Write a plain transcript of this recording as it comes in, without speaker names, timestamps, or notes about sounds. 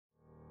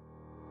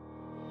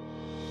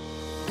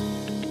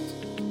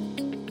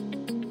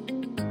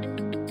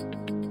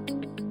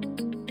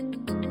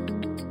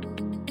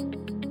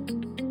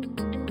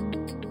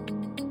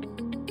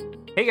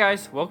Hey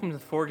guys, welcome to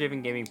the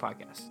Forgiven Gaming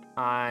Podcast.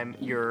 I'm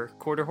your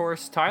quarter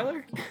horse,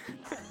 Tyler.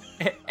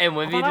 And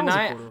with me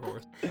tonight.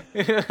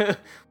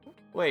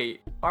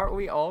 Wait, aren't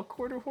we all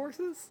quarter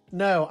horses?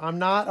 No, I'm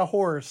not a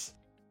horse.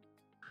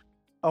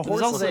 A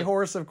horse also- is a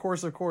horse, of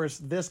course.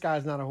 This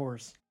guy's not a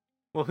horse.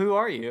 Well, who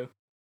are you?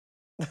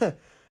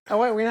 Oh,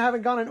 wait, we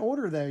haven't gone in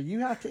order, though. You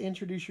have to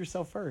introduce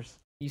yourself first.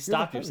 You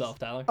stopped yourself,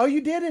 Tyler. Oh,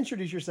 you did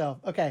introduce yourself.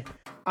 Okay,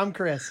 I'm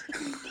Chris.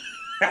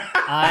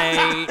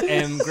 I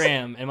am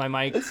Graham, and my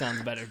mic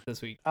sounds better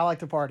this week. I like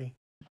to party.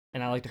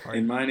 And I like to party.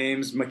 And my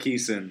name's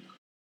McKeeson.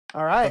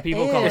 All right. But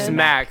people call us It's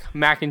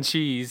mac and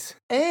cheese.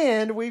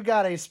 And we've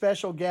got a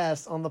special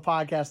guest on the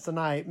podcast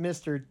tonight.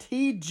 Mr.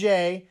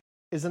 TJ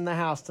is in the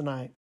house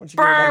tonight. Why don't you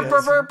Burr, give burr,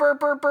 him burr, burr,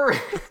 burr, burr.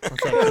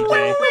 What's up,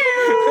 TJ?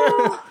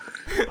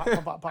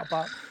 a pop, pop,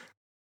 pop.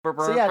 Burr,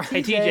 burr. So yeah,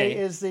 Hey, TJ TJ.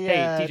 is the...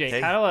 Hey, TJ,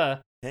 Hey. how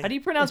do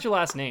you pronounce your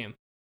last name?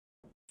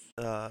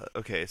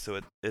 Okay, so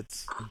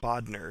it's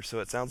Bodner, so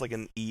it sounds like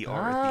an ER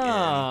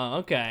at Oh,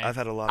 okay. the end. I've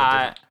had a lot of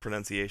different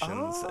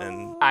pronunciations,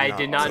 and I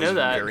did not know always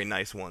that. very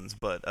nice ones,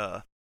 but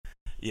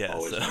yeah.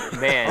 Always So, nice.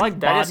 Man, I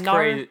like that is Bodnar.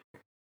 crazy.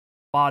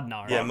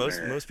 Bodnar. yeah,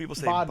 Bodner. most people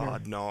say Bodner.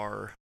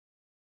 Bodnar.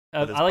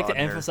 but it's I like to Bodner.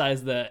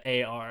 emphasize the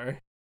AR.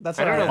 That's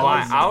I what don't know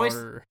why.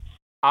 Bodnar.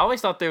 I always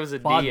thought there was a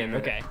D in Bodnar, it.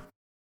 okay.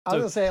 I was So-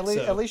 gonna say at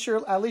least so-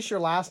 at least your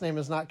last name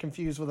is not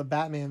confused with a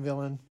Batman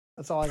villain.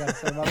 That's all I gotta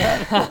say about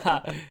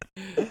that.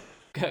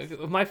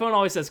 My phone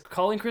always says,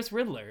 calling Chris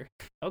Riddler.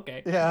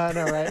 Okay. Yeah, I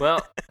know, right?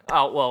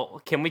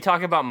 Well, can we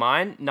talk about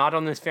mine? Not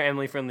on this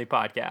family-friendly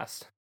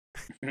podcast.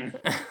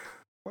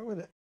 What would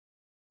it?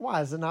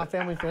 Why is it not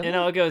family friendly? You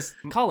know, it goes,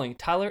 calling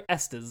Tyler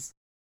Estes.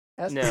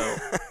 No.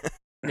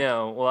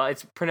 No, well,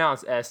 it's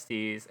pronounced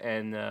Estes,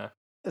 and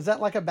Is that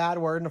like a bad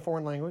word in a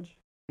foreign language?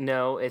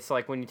 no, it's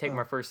like when you take Oh.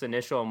 my first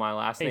initial and my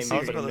last Hey, name, I you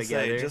was put about them to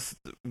say, together. just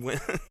when,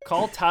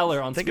 Call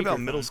Tyler on think about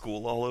middle speakerphone.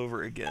 school all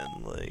over again.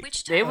 Like,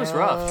 It was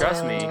rough,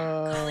 trust me.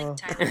 Calling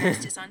Tyler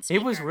Estes on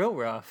speaker. It was real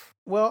rough.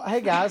 Well,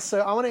 hey guys,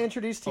 so I want to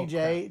introduce Oh,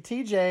 TJ.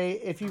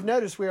 TJ, if you've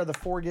noticed, we are the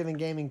Forgiven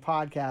Gaming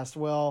Podcast.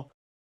 Well,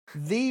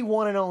 the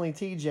one and only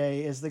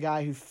TJ is the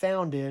guy who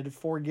founded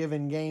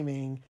Forgiven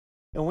Gaming,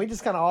 and we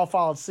just kind of all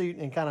followed suit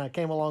and kind of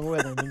came along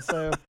with him. And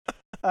so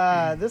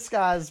this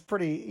guy's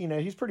pretty,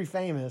 he's pretty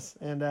famous,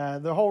 and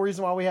the whole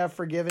reason why we have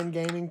Forgiven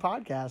Gaming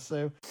Podcast.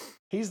 So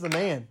he's the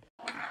man.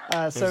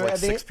 there's So like at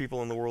the 6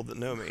 people in the world that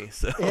know me.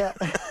 So yeah.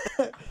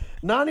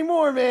 Not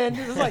anymore, man.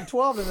 There's like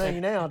 12 of them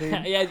now,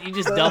 dude. Yeah, you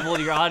just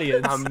doubled your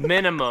audience. A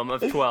minimum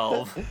of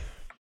 12.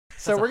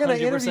 So That's we're going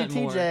to 100%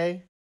 interview more.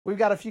 TJ. We've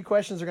got a few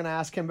questions we're going to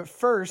ask him, but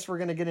first we're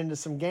going to get into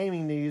some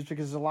gaming news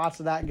because there's lots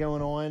of that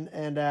going on,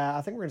 and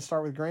I think we're going to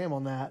start with Graham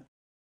on that.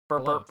 Burr,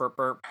 Hello. burr,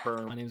 burr, burr,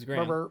 My burr. name's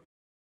Graham. Burr,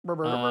 burr,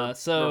 burr, Burr,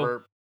 So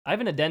burr. I have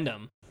an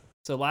addendum.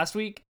 So last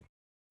week,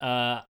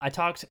 I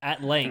talked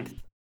at length,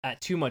 at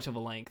too much of a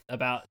length,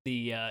 about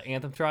the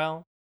Anthem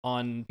trial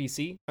on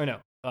PC or no,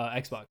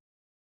 Xbox,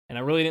 and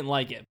I really didn't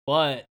like it.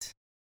 But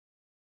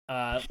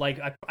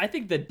I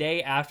think the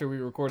day after we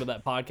recorded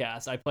that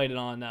podcast, I played it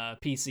on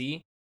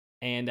PC,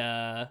 and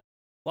a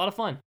lot of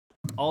fun.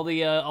 All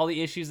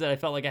the issues that I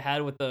felt like I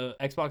had with the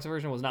Xbox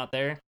version was not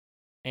there,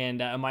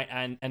 and I might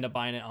end up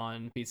buying it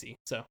on PC.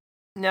 So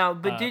Now,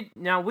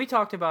 we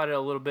talked about it a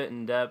little bit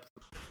in depth,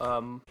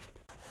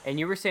 and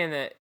you were saying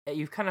that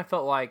you kind of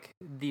felt like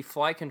the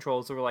flight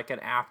controls were like an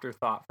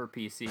afterthought for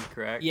PC,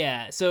 correct?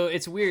 yeah, so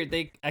it's weird.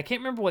 I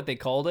can't remember what they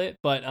called it,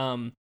 but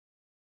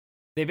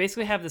they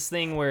basically have this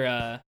thing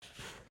where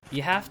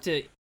you have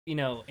to, in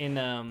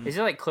Is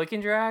it like click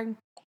and drag?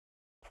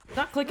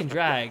 not click and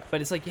drag,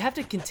 but it's like you have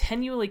to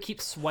continually keep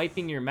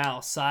swiping your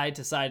mouse side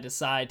to side to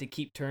side to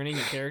keep turning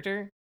your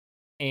character.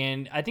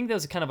 And I think that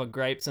was kind of a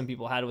gripe some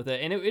people had with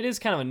it, and it is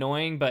kind of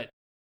annoying, but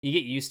you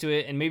get used to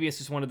it, and maybe it's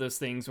just one of those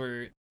things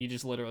where you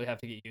just literally have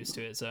to get used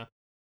to it. So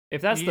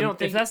if that's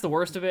if that's the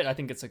worst of it, I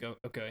think it's like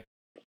okay.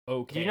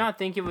 Do you not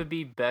think it would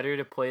be better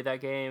to play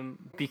that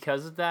game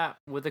because of that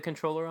with a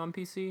controller on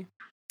PC?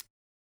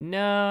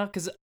 No,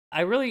 because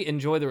I really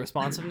enjoy the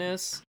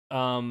responsiveness.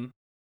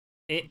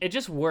 It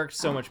just worked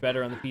so much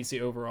better on the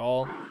PC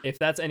overall. If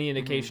that's any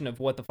indication of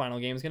what the final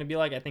game is going to be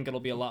like, I think it'll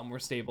be a lot more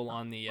stable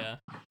on the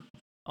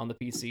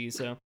PC.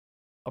 So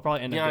I'll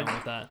probably end up going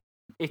with that.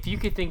 If you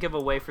could think of a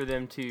way for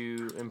them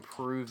to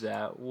improve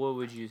that, what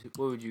would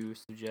you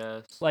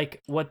suggest?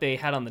 Like what they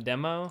had on the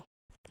demo.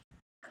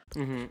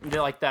 Mm-hmm.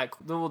 They're like that.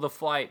 The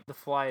flight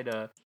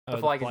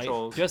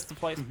controls. Just the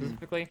flight Mhm.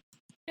 specifically.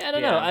 Yeah, I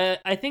don't know.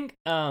 I think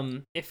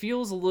it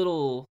feels a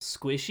little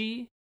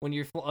squishy when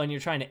you're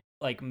trying to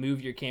like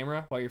move your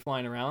camera while you're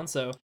flying around.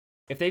 So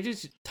if they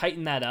just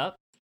tighten that up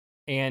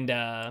and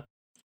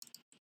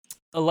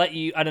let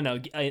you, I don't know,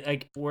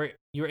 like where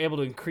you're able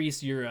to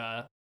increase your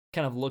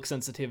kind of look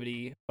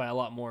sensitivity by a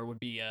lot more would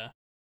be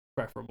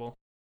preferable.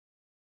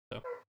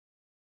 So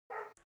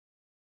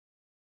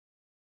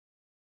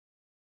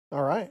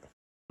All right.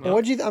 Yeah.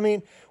 What'd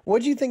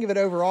you think of it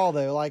overall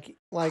though? Like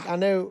I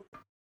know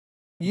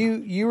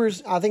you were,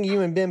 I think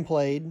you and Ben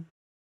played.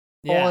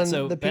 yeah, On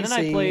so the Ben and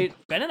PC.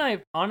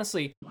 I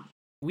honestly,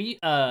 we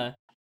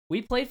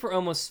we played for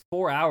almost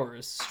 4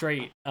 hours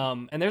straight.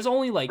 And there's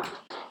only like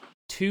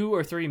 2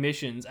 or 3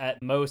 missions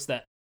at most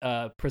that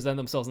present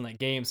themselves in that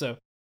game. So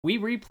we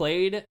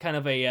replayed kind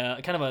of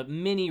a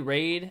mini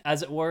raid,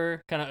 as it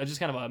were, kind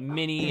of a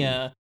mini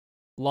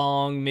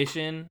long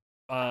mission.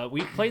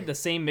 We played the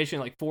same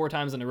mission like 4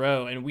 times in a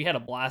row, and we had a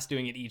blast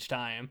doing it each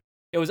time.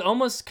 It was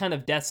almost kind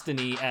of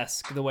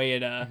Destiny-esque the way it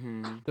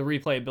the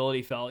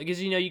replayability felt,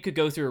 because you could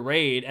go through a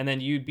raid and then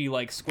you'd be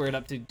like squared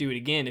up to do it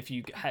again if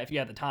you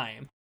had the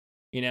time.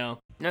 No,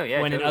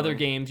 yeah. When totally. in other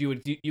games you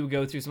would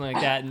go through something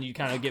like that and you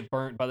kind of get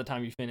burnt by the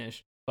time you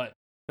finish. But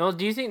no,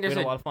 do you think there's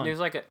a lot of fun. Do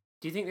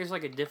you think there's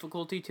like a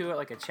difficulty to it,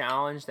 like a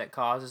challenge that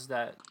causes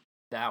that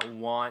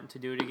want to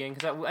do it again?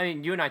 Because I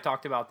mean, you and I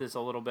talked about this a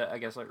little bit, I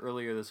guess, like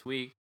earlier this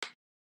week,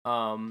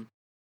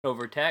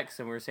 over text,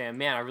 and we were saying,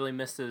 man, I really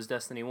miss those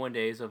Destiny 1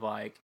 days of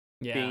like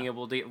being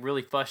able to get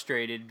really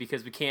frustrated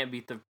because we can't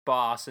beat the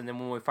boss, and then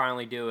when we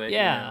finally do it,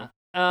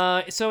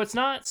 so it's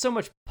not so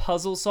much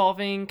puzzle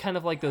solving, kind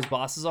of like those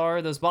bosses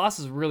are. Those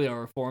bosses really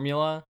are a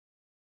formula.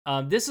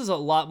 This is a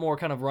lot more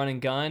kind of run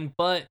and gun,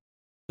 but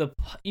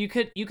you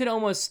could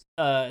almost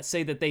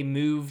say that they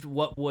moved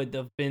what would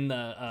have been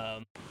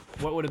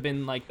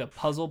like the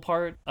puzzle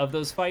part of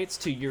those fights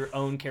to your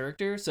own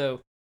character.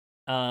 So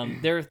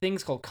there are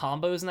things called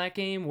combos in that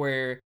game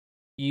where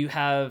you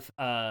have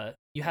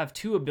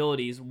 2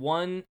 abilities.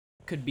 One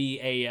could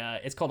be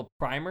it's called a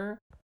primer,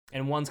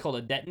 and one's called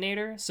a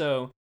detonator.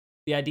 So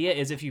the idea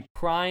is if you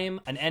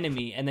prime an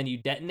enemy and then you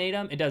detonate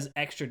them, it does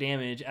extra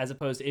damage, as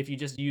opposed to if you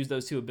just use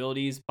those 2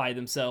 abilities by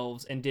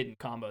themselves and didn't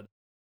combo them.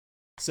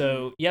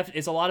 So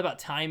it's a lot about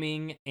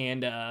timing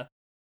and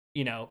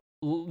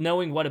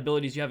knowing what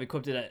abilities you have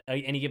equipped at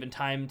any given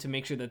time to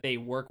make sure that they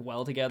work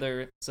well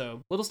together.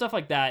 So little stuff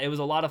like that. It was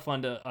a lot of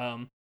fun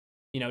to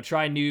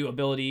try new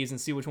abilities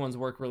and see which ones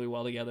work really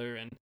well together.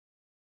 And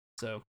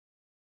so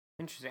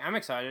interesting. I'm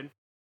excited.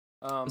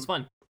 It was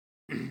fun.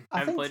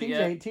 I think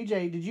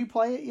TJ, did you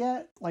play it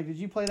yet? Like, did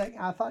you play that?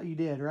 I thought you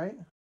did, right?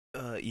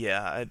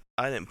 Yeah,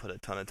 I didn't put a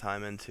ton of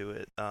time into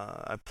it.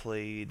 I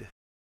played.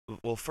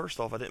 Well, first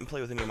off, I didn't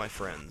play with any of my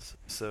friends,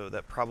 so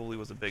that probably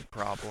was a big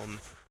problem.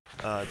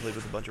 I played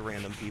with a bunch of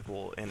random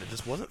people, and it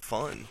just wasn't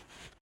fun.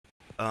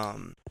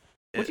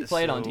 What'd you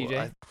play it on,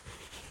 TJ?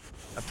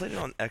 I played it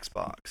on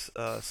Xbox.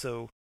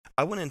 So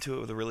I went into it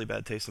with a really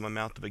bad taste in my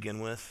mouth to begin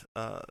with.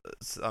 I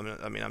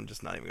mean, I'm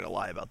just not even gonna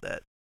lie about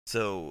that.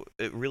 So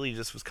it really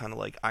just was kind of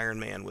like Iron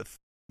Man with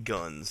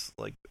guns,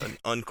 like an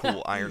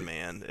uncool Iron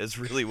Man is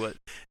really what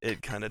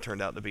it kind of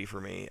turned out to be for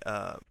me.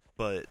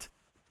 But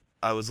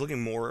I was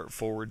looking more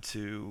forward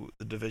to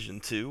the Division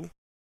 2,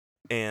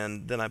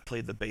 and then I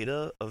played the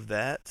beta of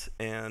that,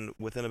 and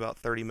within about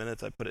 30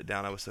 minutes I put it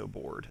down. I was so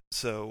bored.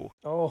 So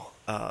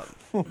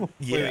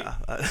yeah.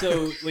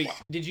 Wait,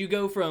 did you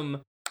go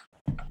from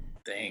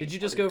Did you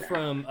just go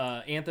from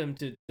Anthem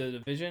to the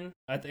Division?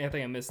 I think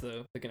I missed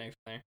the connection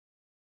there.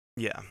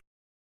 Yeah,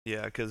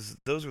 because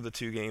those were the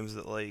 2 games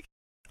that, like,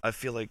 I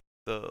feel like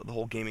the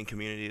whole gaming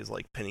community is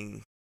like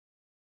pinning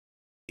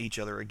each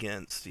other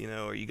against.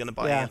 Are you gonna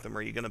buy Anthem, or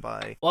are you gonna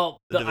buy? Well,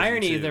 the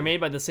irony 2? is they're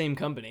made by the same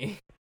company.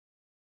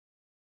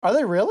 Are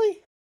they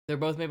really? They're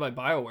both made by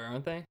BioWare,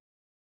 aren't they?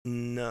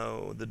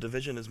 No, the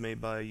Division is made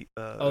by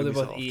they're Ubisoft.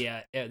 both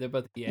EA. Yeah, they're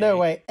both EA. No,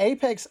 wait.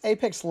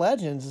 Apex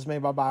Legends is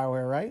made by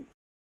BioWare, right?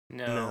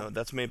 No,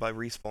 that's made by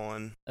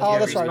Respawn.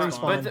 That's right,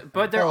 Respawn.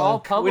 But they're all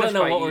published. We don't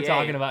know by what EA. we're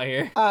talking about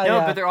here.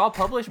 But they're all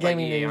published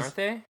Gaming by EA, news. aren't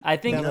they? I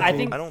think. I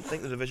don't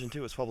think the Division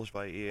 2 is published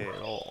by EA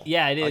at all.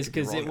 Yeah, it I is, could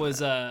be because wrong it on was.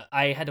 that.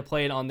 I had to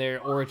play it on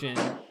their Origin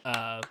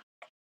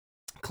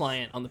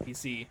client on the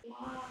PC.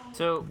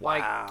 So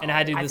And I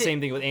had to do the same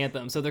thing with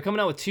Anthem. So they're coming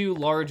out with 2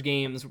 large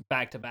games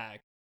back to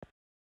back.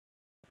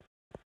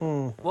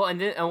 Well, and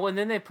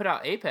then they put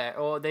out Apex.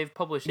 Oh, they've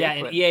published. Yeah,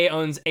 Apex. and EA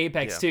owns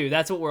Apex too.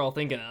 That's what we're all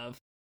thinking of.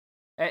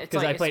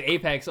 Because I played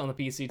Apex on the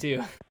PC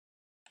too.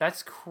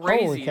 That's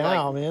crazy. Holy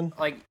cow, man!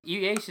 Like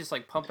EA's just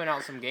like pumping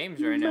out some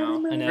games right now.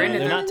 I know.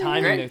 Granted, they're not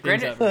timing their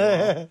things up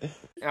very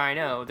well. I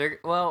know.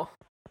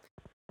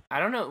 I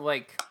don't know.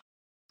 Like,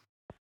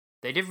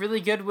 they did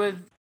really good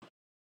with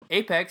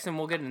Apex, and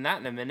we'll get into that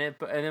in a minute.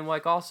 But and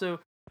then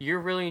also you're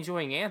really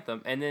enjoying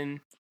Anthem, and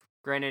then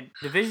granted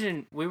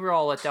Division. We were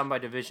all let down by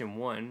Division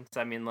 1.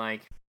 So I mean,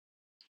 like,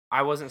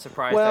 I wasn't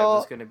surprised that it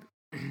was going to be.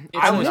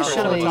 I was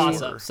kind of a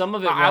toss-up. Some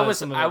of it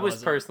was. I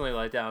was personally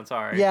let down.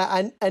 Sorry.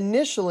 Yeah,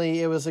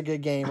 initially it was a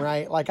good game,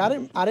 right? Like I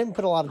didn't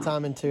put a lot of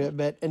time into it,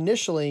 but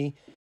initially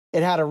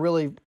it had a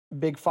really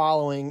big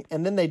following,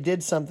 and then they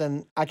did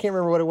something. I can't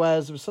remember what it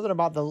was. It was something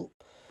about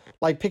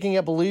picking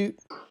up loot,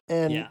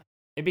 and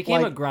it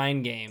became a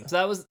grind game. So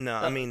that was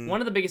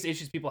one of the biggest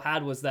issues people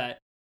had was that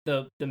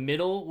the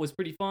middle was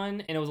pretty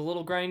fun and it was a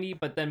little grindy,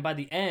 but then by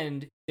the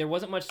end there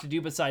wasn't much to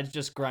do besides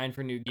just grind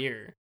for new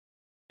gear.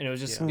 And it was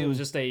just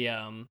a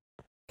kind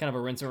of a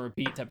rinse and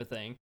repeat type of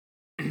thing.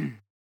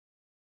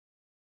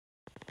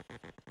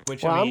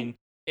 Which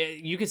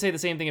you could say the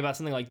same thing about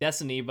something like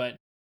Destiny, but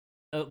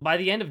by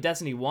the end of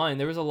Destiny 1,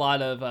 there was a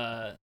lot of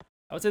I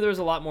would say there was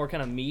a lot more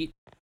kind of meat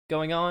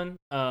going on.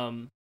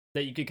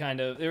 That you could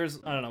there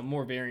was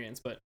more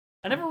variance, but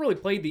I never really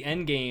played the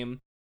end game,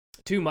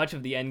 too much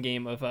of the end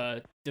game of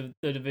the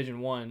Division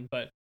 1,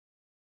 but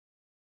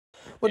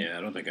yeah,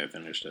 I don't think I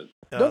finished it.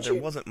 There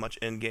wasn't much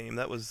end game.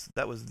 That was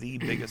the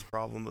biggest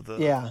problem of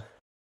the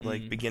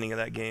beginning of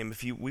that game.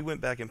 We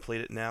went back and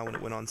played it now when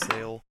it went on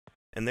sale,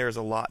 and there's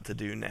a lot to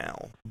do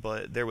now,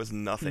 but there was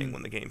nothing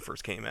when the game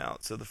first came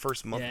out. So the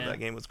first month of that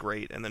game was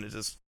great, and then it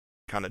just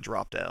kind of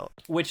dropped out.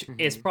 Which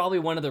is probably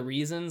one of the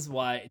reasons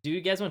why. Do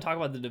you guys want to talk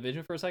about the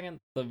Division for a second?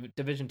 The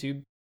Division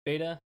 2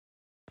 beta?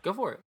 Go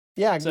for it.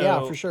 Yeah,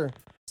 for sure.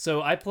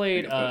 So I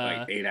played. Put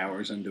like 8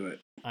 hours into it.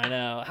 I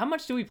know. How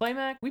much do we play,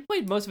 Mac? We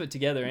played most of it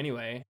together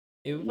anyway.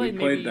 We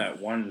played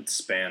that one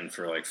span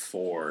for like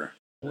 4.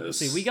 Let's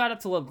see. We got up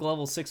to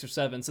level 6 or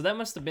 7, so that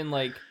must have been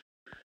like,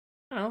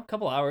 I don't know, a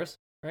couple hours,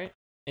 right?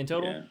 In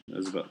total? Yeah, it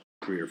was about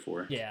 3 or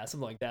 4. Yeah,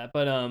 something like that.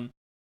 But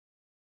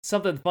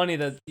something funny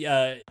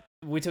that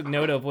we took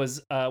note of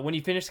was when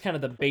you finish kind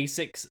of the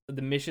basics,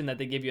 the mission that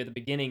they give you at the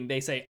beginning,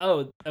 they say,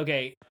 oh,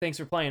 okay, thanks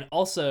for playing.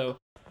 Also,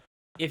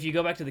 if you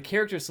go back to the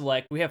character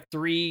select, we have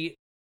 3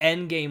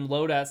 end game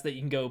loadouts that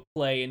you can go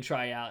play and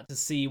try out to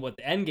see what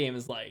the end game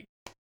is like.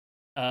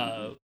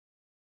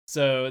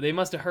 So they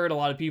must have heard a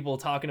lot of people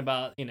talking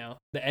about,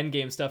 the end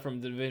game stuff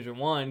from Division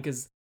 1,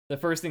 because the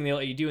first thing they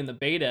let you do in the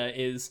beta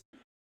is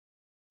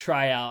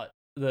try out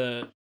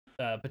the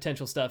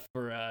potential stuff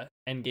for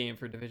end game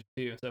for Division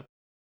 2. So,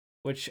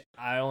 which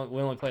we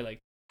only played like.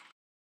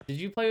 Did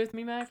you play with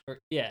me, Mac? Or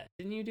yeah,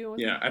 didn't you do it with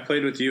me? Yeah, I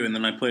played with you, and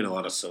then I played a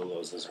lot of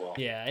solos as well.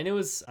 Yeah, and it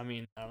was. I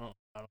mean, I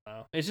don't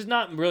know. It's just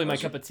not really my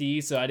cup of tea,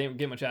 so I didn't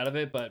get much out of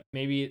it. But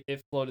maybe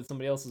it floated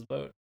somebody else's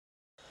boat.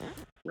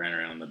 Ran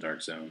around in the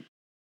dark zone,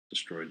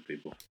 destroyed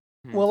people.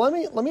 Well, let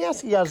me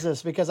ask you guys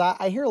this, because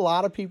I hear a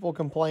lot of people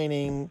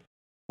complaining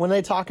when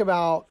they talk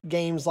about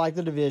games like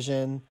The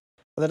Division,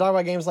 or they talk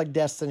about games like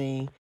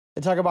Destiny.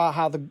 They talk about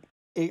how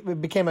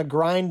it became a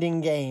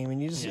grinding game,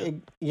 and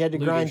you had to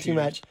grind too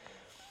much.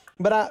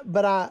 But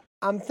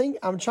I'm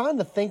trying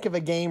to think of a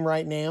game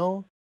right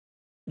now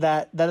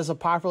that is a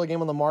popular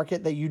game on the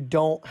market that you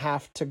don't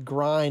have to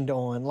grind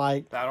on,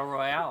 like Battle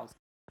Royales.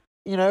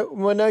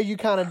 Well, no, you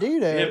kind of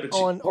do though.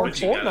 On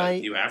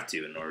Fortnite, you have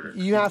to in order.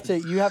 You have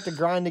to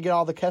grind to get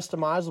all the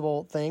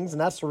customizable things, and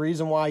that's the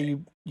reason why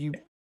you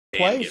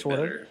play sort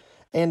of,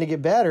 and to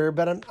get better.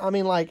 But I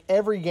mean, like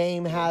every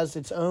game has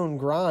its own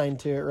grind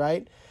to it,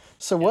 right?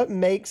 So what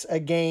makes a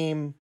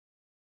game?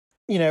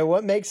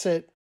 What makes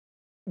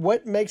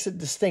it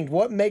distinct?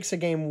 What makes a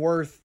game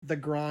worth the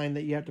grind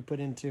that you have to put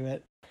into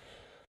it?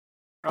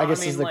 I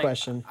guess is the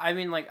question. I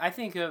mean, like I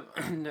think of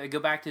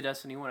go back to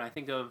Destiny 1. I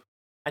think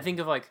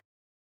of like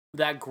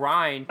that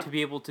grind to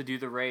be able to do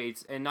the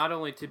raids, and not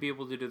only to be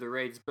able to do the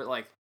raids, but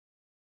like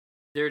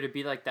there to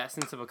be like that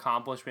sense of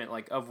accomplishment,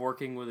 like of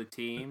working with a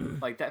team,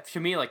 like that to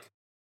me, like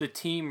the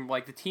team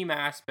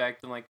aspect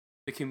and like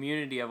the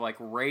community of like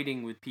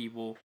raiding with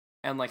people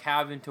and like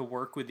having to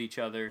work with each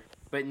other,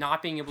 but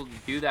not being able to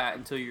do that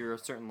until you're a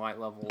certain light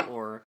level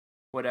or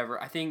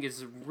whatever, I think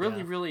is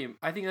really,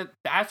 I think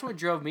that's what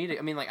drove me to,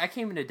 I mean, like I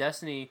came into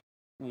Destiny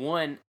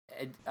 1,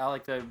 I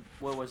like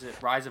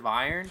Rise of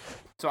Iron,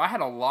 so I had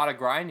a lot of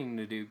grinding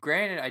to do.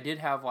 Granted, I did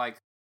have like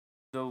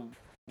the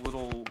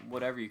little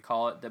whatever you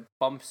call it that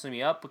bumps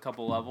me up a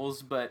couple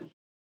levels, but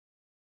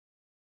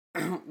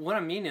what I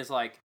mean is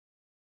like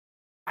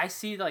I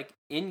see like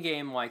in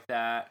game like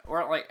that,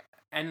 or like,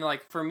 and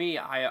like for me,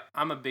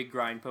 I'm a big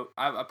grind.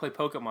 I play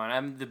Pokemon.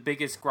 I'm the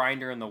biggest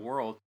grinder in the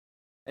world.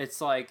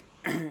 It's like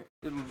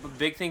the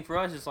big thing for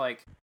us is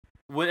like,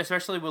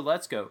 especially with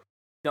Let's Go,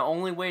 the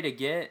only way to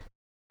get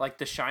like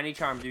the shiny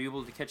charm to be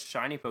able to catch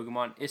shiny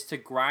Pokemon is to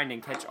grind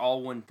and catch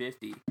all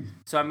 150.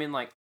 So I mean,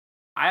 like,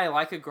 I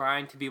like a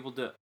grind to be able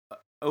to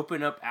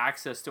open up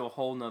access to a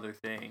whole nother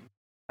thing.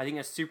 I think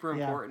that's super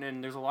important,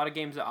 and there's a lot of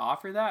games that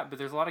offer that, but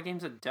there's a lot of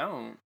games that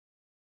don't.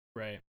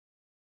 Right.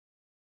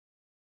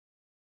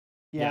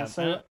 Yeah,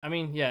 so I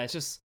mean, it's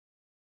just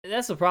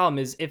that's the problem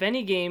is if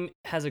any game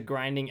has a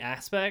grinding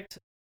aspect,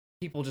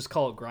 people just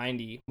call it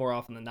grindy more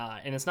often than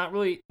not, and it's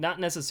not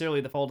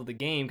necessarily the fault of the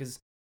game, because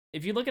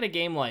if you look at a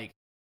game like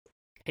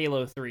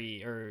Halo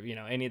 3 or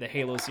any of the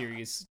Halo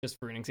series, just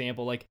for an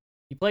example, like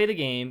you play the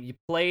game, you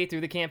play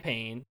through the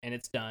campaign, and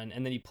it's done,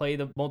 and then you play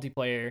the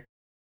multiplayer,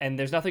 and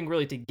there's nothing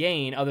really to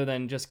gain other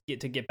than just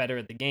get better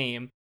at the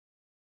game.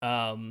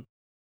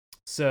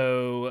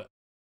 So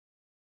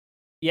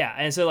yeah,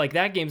 and so like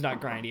that game's not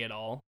grindy at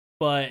all,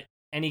 but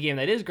any game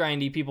that is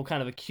grindy, people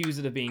kind of accuse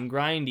it of being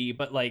grindy,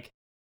 but like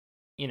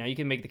you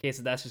can make the case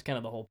that that's just kind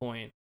of the whole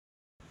point.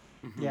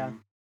 Yeah.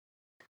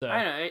 So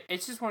I don't know,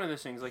 it's just one of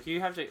those things, like you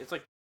have to, it's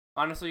like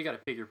honestly you got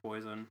to pick your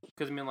poison,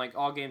 because I mean like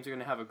all games are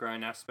going to have a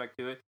grind aspect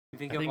to it. You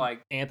think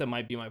like Anthem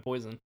might be my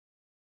poison.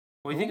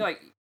 Well, you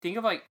think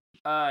of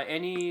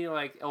any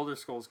like Elder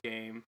Scrolls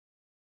game.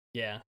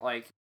 Yeah.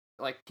 Like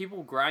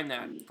people grind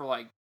that for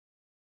like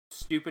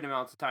stupid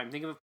amounts of time.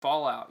 Think of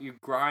Fallout. You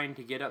grind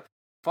to get up.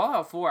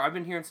 Fallout 4, I've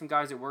been hearing some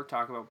guys at work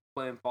talk about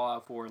playing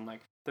Fallout 4, and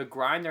like the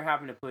grind they're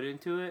having to put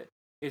into it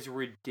is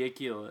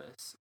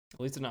ridiculous. At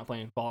least they're not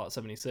playing Fallout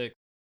 76.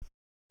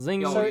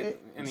 Zing. Yo, So I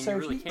it- mean, so you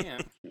if really you-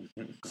 can't.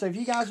 So if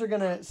you guys are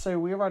gonna, so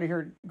we've already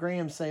heard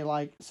Graham say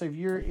like, so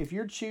if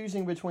you're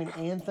choosing between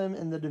Anthem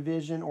and the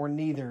Division or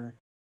neither,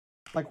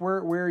 like where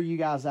are you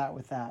guys at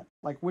with that?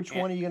 Like which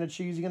one are you gonna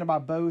choose? You gonna buy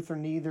both or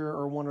neither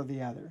or one or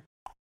the other?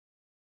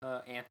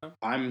 Anthem.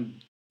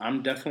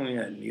 I'm definitely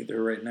at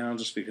neither right now,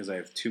 just because I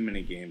have too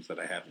many games that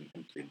I haven't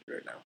completed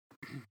right now.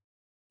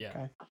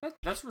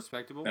 That's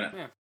respectable. Yeah.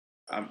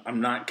 Yeah. I'm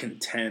not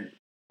content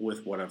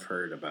with what I've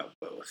heard about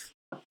both,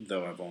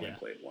 though I've only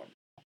played one.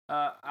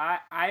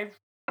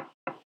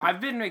 I've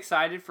been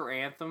excited for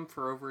Anthem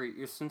for over a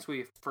year since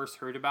we first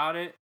heard about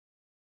it,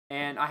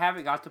 and I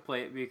haven't got to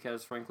play it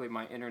because, frankly,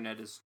 my internet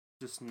is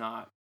just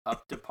not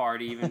up to par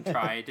to even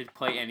try to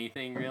play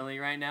anything really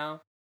right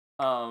now.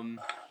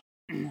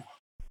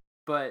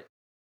 But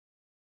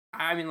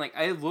I mean, like,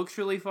 it looks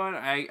really fun.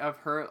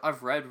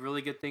 I've read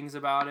really good things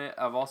about it.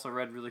 I've also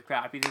read really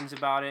crappy things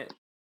about it.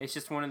 It's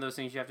just one of those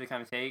things you have to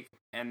kind of take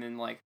and then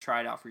like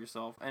try it out for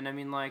yourself. And I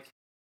mean, like,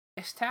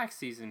 it's tax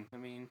season. I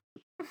mean,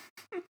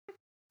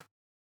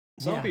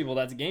 Some people,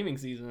 that's gaming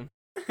season.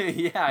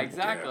 yeah,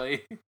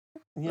 exactly.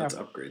 Yeah, That's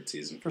upgrade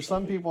season. for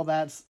some people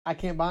that's I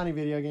can't buy any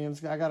video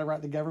games. I got to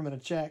write the government a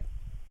check.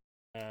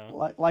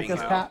 Like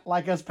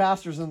us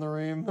pastors in the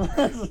room.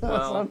 That's what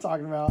I'm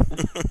talking about.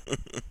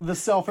 The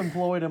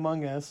self-employed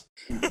among us.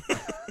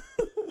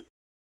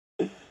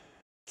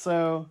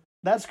 So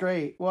that's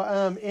great.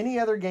 Well, any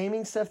other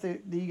gaming stuff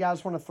that you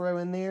guys want to throw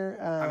in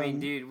there? I mean,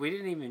 dude, we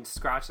didn't even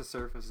scratch the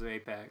surface of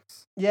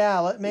Apex. Yeah,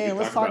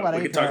 let's talk about we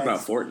Apex. could talk about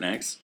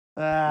Fortnite.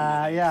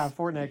 Yeah,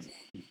 Fortnite.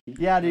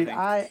 Yeah, dude,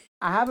 I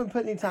haven't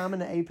put any time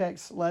into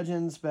Apex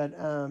Legends, but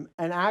and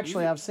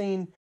actually I've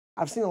seen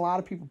a lot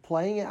of people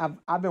playing it.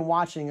 I've been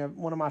watching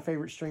one of my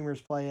favorite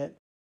streamers play it.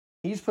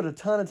 He's put a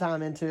ton of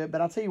time into it,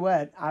 but I'll tell you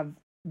what,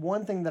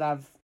 one thing that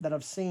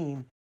I've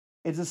seen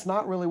is it's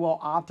not really well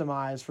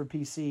optimized for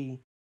PC.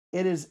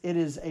 It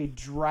is a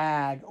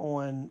drag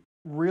on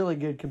really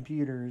good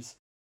computers.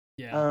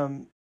 Yeah.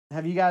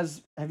 Have you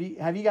guys any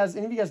of you guys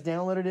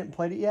downloaded it and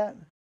played it yet?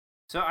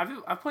 So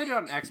I've played it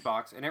on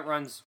Xbox and it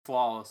runs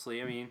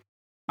flawlessly. I mean,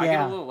 I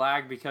get a little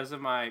lag because of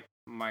my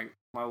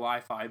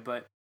Wi-Fi,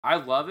 but I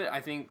love it.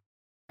 I think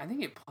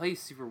it plays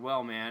super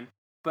well, man.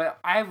 But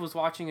I was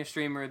watching a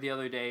streamer the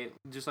other day,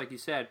 just like you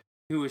said,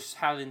 who was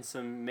having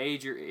some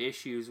major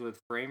issues with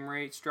frame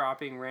rates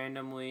dropping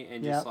randomly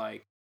and just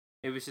like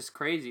it was just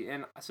crazy.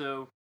 And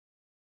so,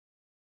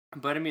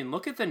 but I mean,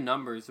 look at the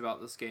numbers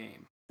about this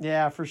game.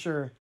 Yeah, for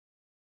sure.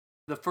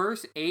 The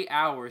first 8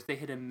 hours, they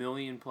hit 1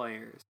 million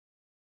players.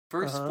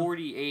 First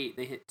 48,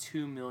 they hit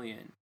 2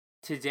 million.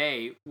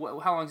 Today,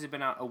 how long has it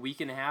been out? A week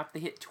and a half?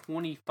 They hit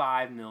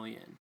 25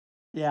 million.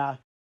 Yeah,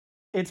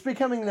 it's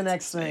becoming the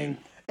next thing.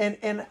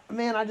 And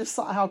man, I just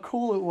saw how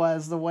cool it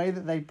was the way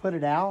that they put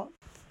it out.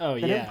 Oh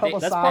They yeah,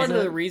 didn't that's part of publicize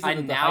the it. reason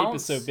that the hype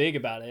is so big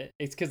about it.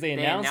 It's because they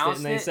announced it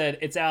and they said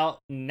it's out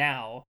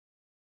now.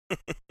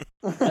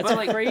 That's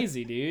like,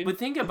 crazy, dude. But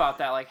think about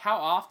that. Like, how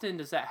often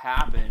does that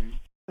happen?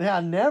 Yeah,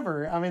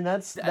 never. I mean,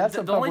 that's a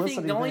the only publicity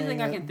thing. The only thing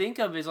thing I can think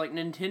of is like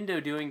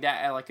Nintendo doing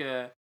that at like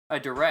a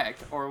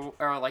Direct or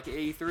like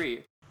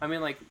E3. I mean,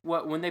 like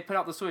when they put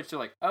out the Switch, they're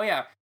like, oh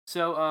yeah,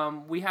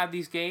 so we have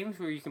these games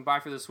where you can buy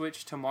for the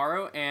Switch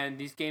tomorrow, and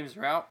these games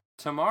are out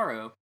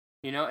tomorrow.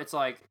 You know, it's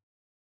like,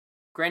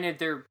 granted,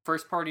 they're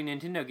first party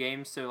Nintendo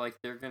games, so like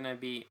they're gonna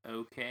be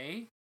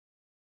okay.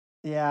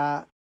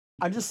 Yeah,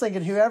 I'm just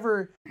thinking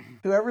whoever's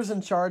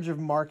in charge of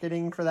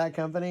marketing for that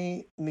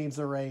company needs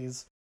a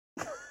raise.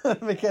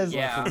 Because For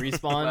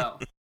Respawn. Well,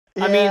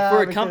 I mean,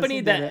 for a because company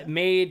he did that it.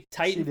 made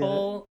She did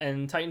Titanfall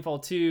and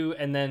Titanfall 2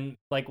 and then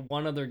like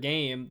one other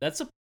game, that's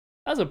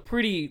a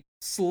pretty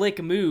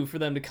slick move for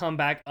them to come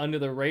back under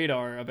the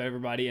radar of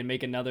everybody and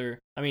make another.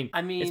 I mean,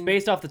 it's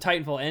based off the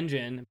Titanfall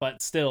engine,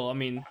 but still, I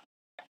mean,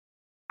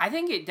 I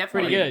think it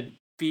definitely pretty good.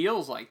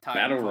 feels like Titanfall.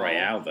 Battle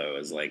Royale, though,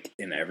 is like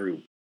in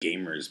every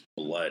gamer's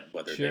blood,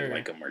 whether Sure. they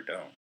like them or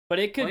don't. But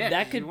it could Well, yeah,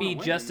 that 'cause you could be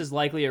wanna just win. as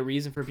likely a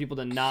reason for people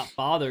to not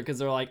bother because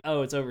they're like,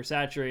 oh, it's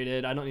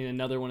oversaturated. I don't need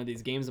another one of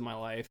these games in my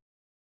life.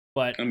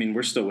 But I mean,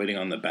 we're still waiting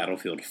on the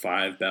Battlefield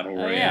 5 Battle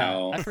oh, yeah,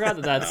 Royale. I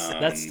forgot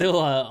that's still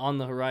on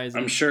the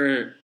horizon. I'm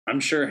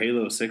sure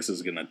Halo 6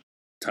 is gonna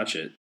touch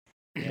it.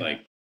 Yeah.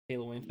 Like,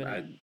 Halo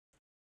Infinite.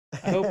 I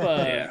I hope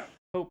yeah.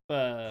 hope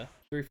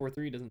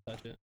 343 doesn't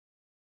touch it.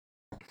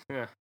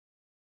 Yeah.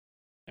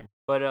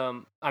 But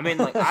I mean,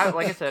 like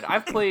I said,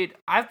 I've played,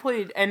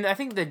 and I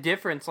think the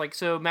difference, like,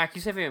 so Mac,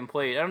 you said you haven't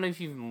played. I don't know if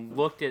you've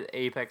looked at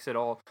Apex at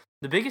all.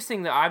 The biggest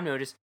thing that I've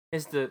noticed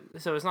is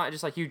so it's not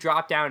just like you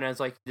drop down as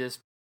like this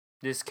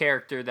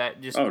character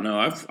that just. Oh no,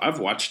 I've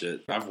watched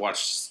it. I've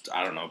watched,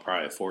 I don't know,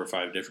 probably 4 or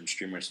 5 different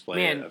streamers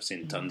play it. I've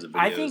seen tons of videos.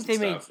 I think they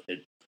and stuff.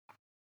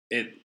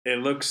 It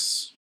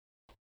looks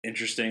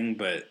interesting,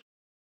 but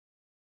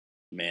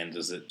man,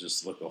 does it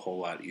just look a whole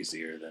lot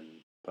easier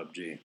than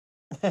PUBG.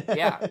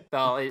 Yeah,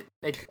 well,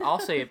 I'll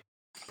say it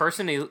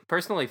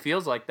personally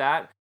feels like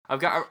that. I've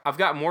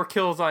got more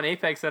kills on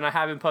Apex than I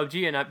have in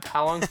PUBG, and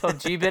how long's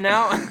PUBG been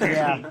out?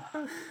 Yeah.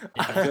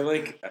 I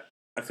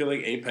feel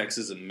like Apex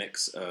is a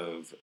mix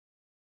of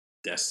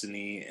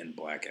Destiny and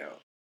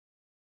Blackout.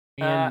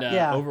 And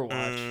Yeah. Overwatch.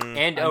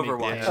 And I make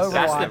Overwatch. the-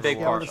 That's the Overwatch, big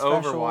yeah, part. the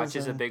specials Overwatch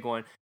is a and- big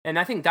one. And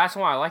I think that's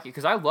why I like it,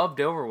 because I loved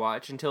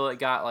Overwatch until it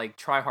got, like,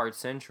 Tryhard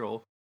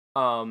Central.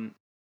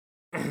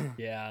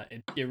 Yeah,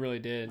 it really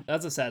did.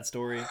 That's a sad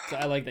story. So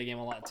I like that game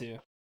a lot too.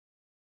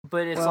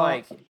 But it's Well,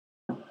 like...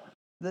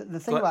 The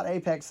thing But- about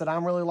Apex that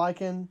I'm really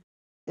liking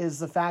is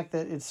the fact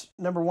that it's,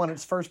 number one,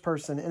 it's first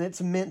person, and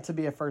it's meant to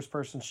be a first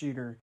person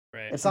shooter.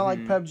 Right. It's not like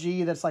Mhm.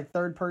 PUBG that's like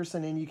third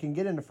person and you can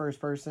get into first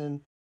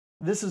person.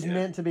 This is Yeah.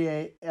 meant to be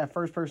a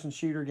first person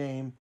shooter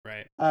game.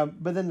 Right.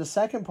 But then the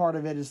second part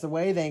of it is the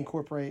way they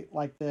incorporate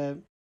like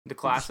the The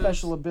classes?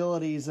 special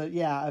abilities,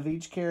 of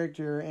each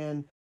character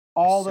and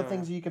all the So-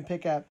 things you can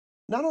pick up.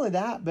 Not only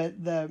that, but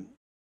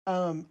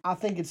I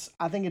think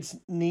it's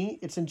neat.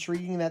 It's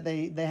intriguing that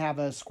they have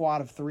a squad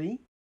of 3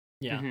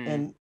 Yeah.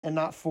 Mhm. and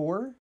not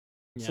 4.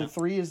 So Yeah.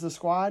 3 is the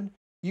squad.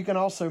 You can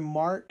also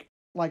mark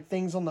like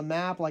things on the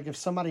map, like if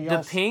somebody The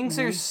else pings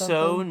are needs so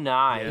something.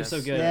 nice. They're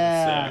so good.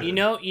 Yeah. You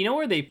know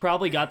where they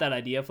probably got that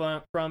idea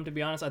from, to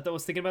be honest? I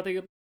was thinking about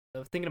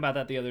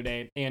that the other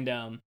day. And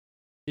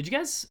did you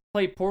guys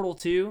play Portal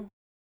 2?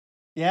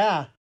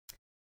 Yeah.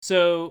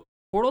 So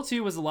Portal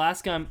 2 was the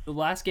last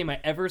game I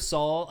ever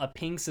saw a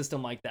ping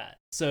system like that.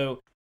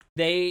 So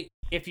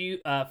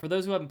for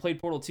those who haven't played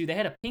Portal 2, they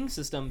had a ping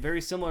system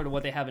very similar to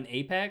what they have in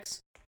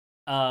Apex.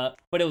 But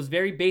it was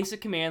very basic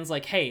commands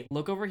like, hey,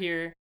 look over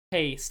here.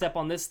 Hey, step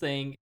on this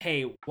thing.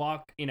 Hey,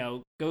 walk,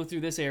 go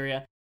through this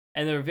area.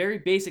 And there were very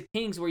basic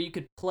pings where you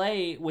could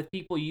play with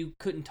people you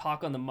couldn't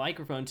talk on the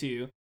microphone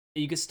to.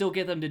 You could still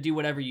get them to do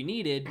whatever you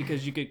needed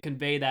because you could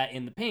convey that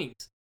in the pings.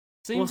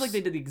 Seems Well, like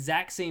they did the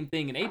exact same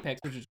thing in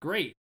Apex, which is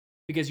great.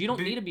 Because you don't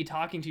need to be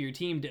talking to your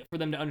team for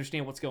them to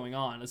understand what's going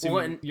on,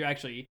 assuming you're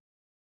actually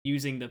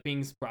using the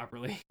pings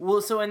properly.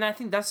 Well, and I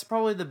think that's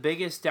probably the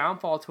biggest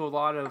downfall to a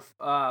lot of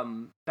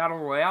battle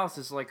royales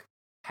is like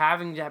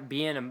having to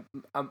be in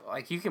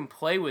like you can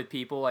play with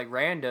people like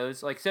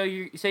randos. Like, so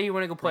you say you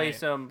want to go play Right.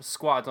 some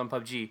squads on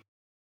PUBG.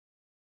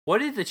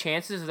 What are the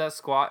chances of that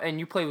squad? And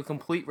you play with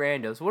complete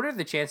randos. What are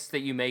the chances that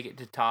you make it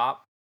to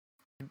top?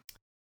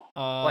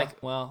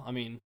 Well, I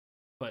mean,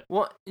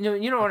 Well,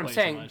 you know what I'm play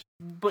so saying. much.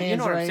 But you Hands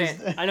know what raised. I'm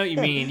saying. I know what you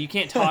mean. You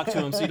can't talk to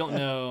them, so you don't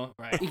know.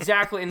 Right.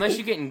 Exactly, unless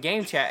you get in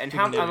game chat. And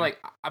how Yeah. I'm like,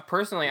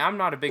 personally, I'm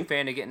not a big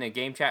fan of getting a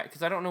game chat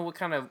because I don't know what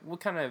kind of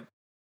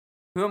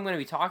who I'm going to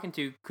be talking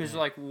to. Because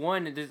like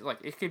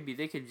it could be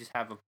they could just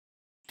have a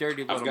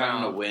dirty little I've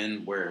gotten mouth. a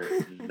win where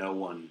no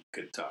one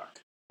could talk.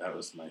 That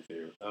was my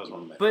favorite. That was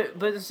one of my.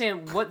 But I'm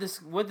saying what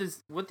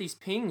these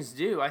pings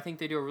do, I think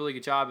they do a really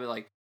good job at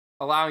like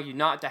allowing you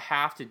not to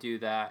have to do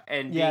that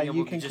and Yeah, being able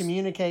you to can just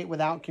communicate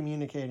without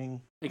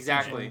communicating.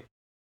 exactly. essentially.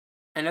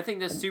 And I think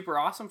that's super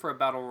awesome for a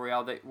battle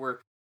royale where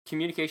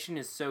communication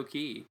is so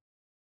key.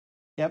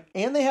 Yep,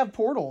 and they have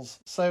portals,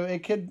 so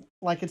it could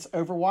it's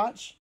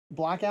Overwatch,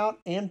 Blackout,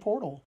 and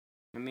Portal.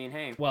 I mean,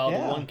 hey, Well,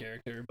 Yeah. the one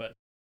character, but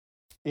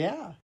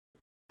Yeah.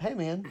 Hey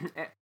man,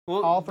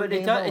 well, all three but it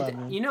games I does. love,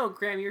 man. You know,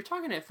 Graham, you were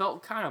talking. It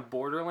felt kind of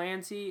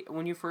Borderlandsy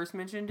when you first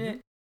mentioned it,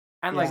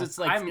 and Yeah. like it's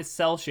like it's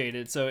cell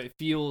shaded, so it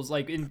feels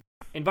like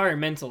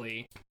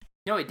environmentally.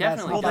 no, it Yeah,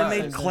 it's definitely not Well, does. they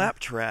that made same.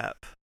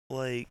 Claptrap.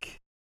 Like,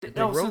 the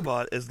No, so-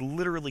 robot is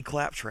literally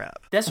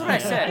Claptrap. That's what I Yeah,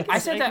 said. I I can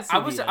said see that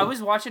the, I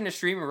was watching the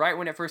stream right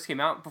when it first came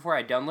out before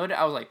I downloaded it.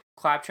 I was like,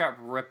 Claptrap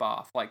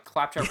ripoff, like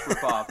Claptrap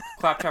ripoff,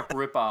 Claptrap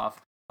ripoff,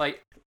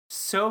 like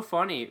so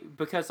funny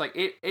because like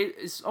it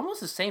is almost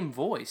the same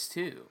voice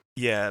too.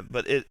 Yeah,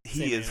 but he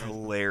Same is here.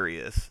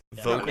 hilarious.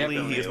 Yeah. Vocally,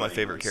 Definitely he is my Alien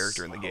favorite was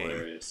character in the game.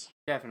 hilarious.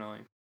 Definitely.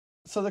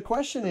 So the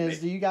question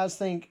is, do you guys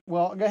think?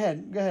 Well, go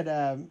ahead,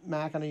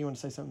 Mac. I know you want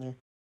to say something there.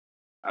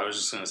 I was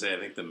just gonna say, I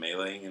think the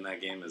meleeing in that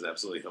game is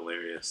absolutely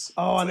hilarious.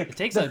 Oh, It's and like, It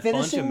takes the a bunch of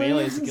finishing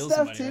melees moves to and kill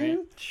stuff somebody, right?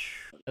 too.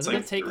 it's Doesn't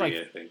it take 3, like?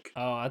 I think.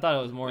 Oh, I thought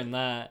it was more than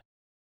that.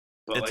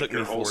 But It like took me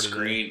your whole 4 to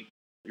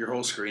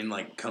do. screen,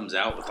 like comes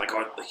out with like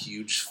a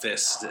huge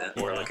fist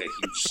or like a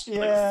huge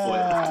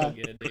Yeah. So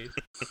good, dude.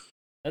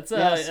 That's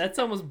Yes. that's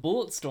almost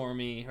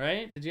Bulletstormy,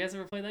 right? Did you guys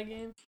ever play that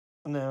game?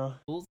 No.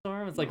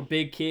 Bulletstorm? It's like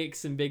big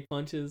kicks and big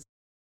punches.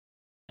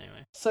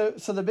 Anyway, So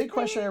the big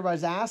question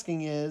everybody's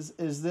asking is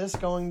this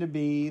going to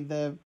be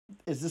the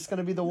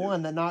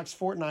one that knocks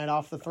Fortnite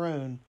off the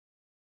throne?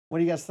 What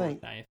do you guys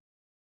think? Fortnite.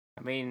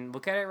 I mean,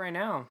 look at it right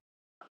now.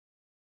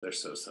 They're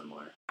so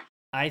similar.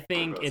 I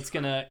think both it's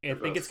gonna. I they're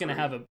think both it's gonna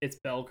free. have its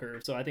bell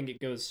curve. So I think it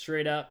goes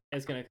straight up.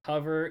 It's gonna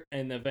cover,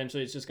 and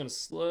eventually it's just gonna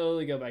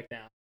slowly go back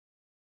down.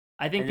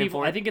 I think And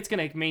then I think it's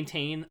gonna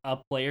maintain a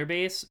player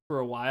base for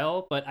a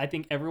while, but I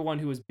think everyone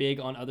who was big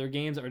on other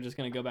games are just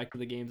gonna go back to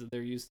the games that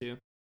they're used to.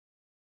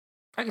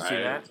 I can see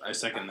that. I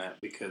second that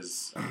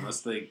because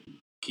unless they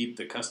keep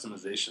the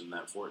customization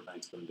that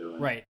Fortnite's been doing,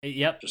 Right.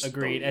 Yep. Just the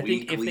Agreed. I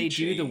think if weekly they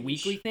do the change.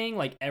 weekly thing,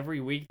 like every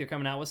week they're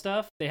coming out with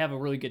stuff, they have a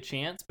really good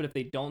chance. But if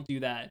they don't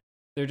do that,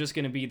 they're just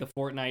gonna be the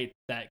Fortnite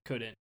that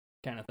couldn't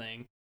kind of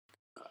thing.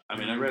 I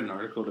mean, I read an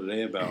article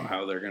today about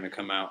how they're going to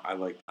come out.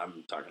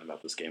 I'm talking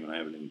about this game and I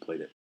haven't even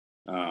played it.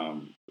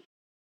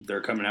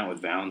 They're coming out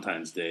with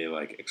Valentine's Day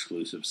like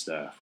exclusive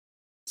stuff.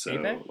 So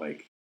Apex?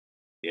 like,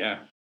 yeah,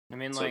 I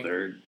mean, So like,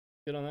 they're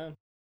Good on them.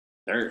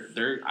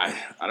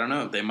 I don't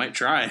know. They might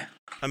try.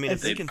 I mean, if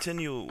It's- they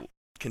continue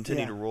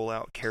Yeah. to roll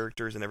out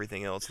characters and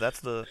everything else, that's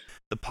the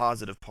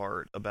positive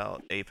part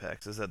about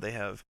Apex, is that they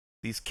have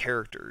these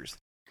characters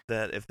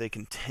that if they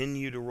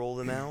continue to roll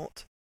them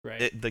out,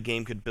 Right. the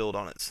game could build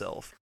on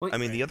itself. Wait, I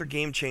mean, the other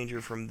game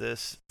changer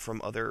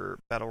from other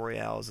battle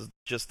royales is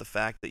just the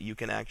fact that you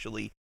can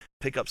actually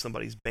pick up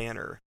somebody's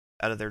banner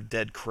out of their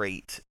dead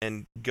crate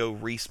and go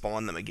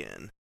respawn them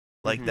again.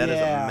 Like, Mhm. that is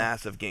Yeah. a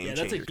massive game Yeah,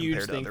 changer that's a huge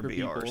compared to thing other for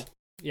BRs. people.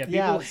 Yeah, people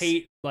Yes.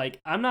 hate, like,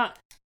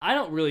 I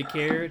don't really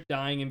care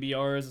dying in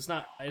BRs. It's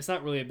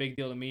not really a big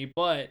deal to me,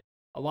 but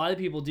a lot of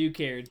people do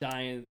care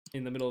dying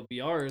in the middle of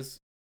BRs.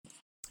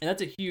 And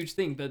that's a huge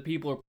thing, but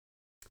people are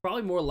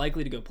probably more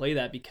likely to go play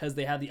that because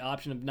they have the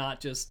option of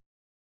not just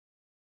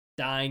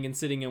dying and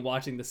sitting and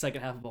watching the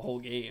second half of a whole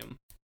game.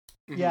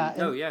 Yeah,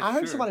 Oh and yeah. I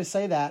heard sure. somebody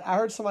say that. I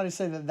heard somebody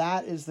say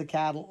that is the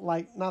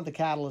not the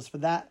catalyst,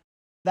 but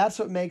that's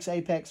what makes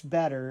Apex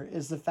better,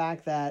 is the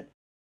fact that,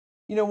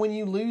 you know, when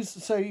you lose,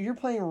 so you're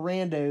playing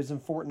randos in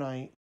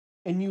Fortnite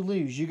and you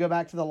lose, you go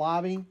back to the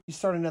lobby, you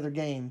start another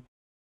game.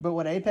 But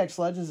what Apex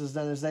Legends has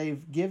done is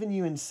they've given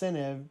you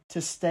incentive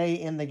to stay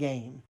in the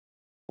game.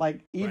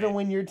 Like, even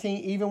Right. when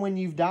even when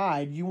you've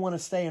died, you want to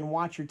stay and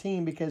watch your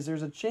team because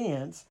there's a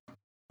chance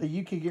that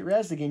you could get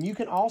res again. You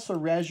can also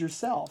res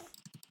yourself.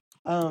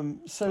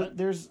 So What?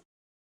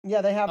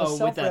 they have a Oh, with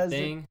self that res.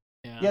 thing?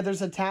 Yeah,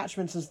 there's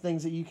attachments and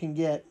things that you can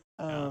get,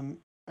 and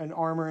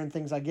armor and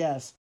things, I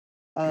guess,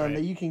 Right.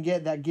 that you can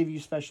get that give you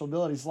special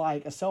abilities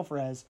like a self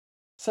res.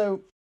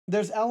 So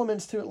there's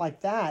elements to it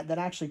like that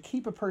actually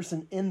keep a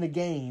person in the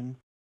game,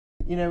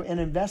 you know, and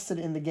invested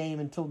in the game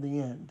until the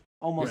end,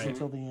 almost Right.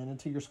 until the end,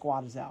 until your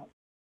squad is out.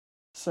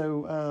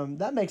 So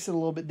that makes it a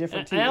little bit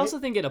different too. And I also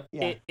think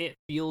yeah. it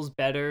feels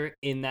better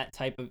in that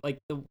type of, like,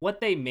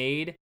 what they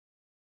made,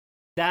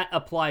 that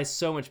applies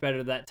so much better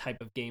to that type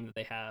of game that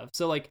they have.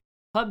 So, like,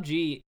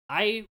 PUBG,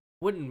 I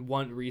wouldn't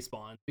want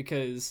respawn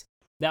because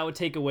that would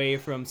take away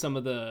from some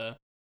of the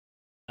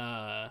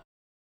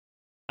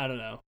I don't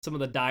know, some of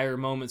the dire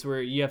moments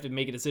where you have to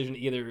make a decision to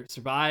either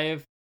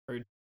survive or,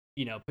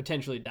 you know,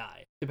 potentially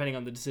die, depending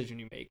on the decision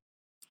you make.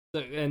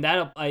 So, and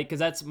that, because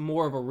that's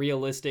more of a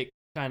realistic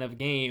kind of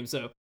game,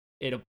 so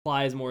it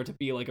applies more to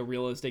be like a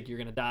realistic, you're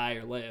gonna die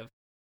or live.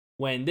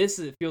 When this,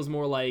 it feels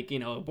more like, you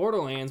know,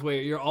 Borderlands, where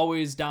you're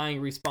always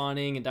dying,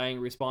 respawning,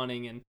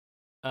 and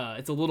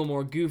it's a little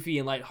more goofy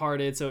and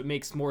lighthearted, so it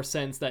makes more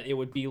sense that it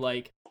would be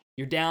like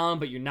you're down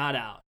but you're not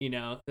out, you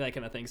know, that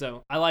kind of thing.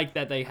 So I like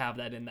that they have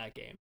that in that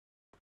game.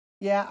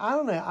 Yeah, I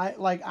don't know.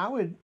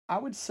 I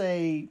would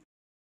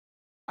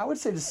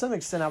say to some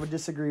extent I would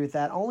disagree with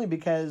that, only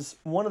because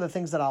one of the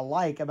things that I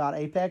like about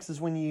Apex is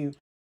when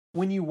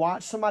you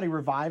watch somebody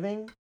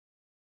reviving,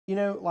 you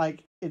know,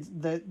 like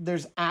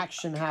there's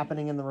action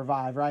happening in the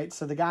revive, right?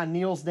 So the guy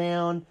kneels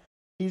down,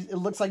 it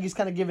looks like he's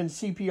kind of giving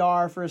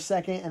CPR for a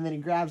second, and then he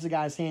grabs the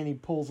guy's hand, he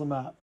pulls him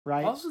up,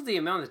 right? Also, the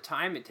amount of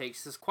time it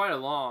takes is quite a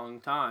long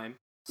time.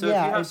 So Yeah, if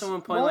you have it's-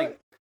 someone playing well, like,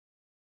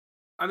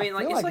 I mean, I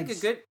like feel it's like like it's-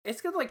 a good,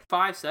 it's good like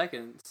 5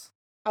 seconds.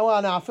 Oh,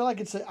 well, no, I feel like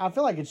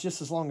it's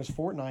just as long as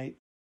Fortnite,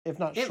 if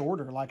not It-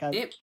 shorter. Like I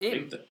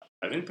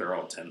think they're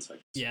all 10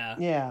 seconds. Yeah.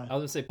 yeah. I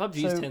was gonna say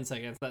PUBG's So- 10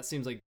 seconds. That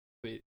seems like,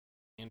 wait,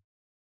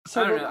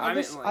 So I don't but know, I I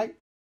guess mean, like-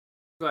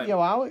 Go ahead. Yeah,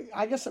 well,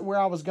 I guess where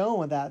I was going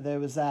with that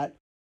though is that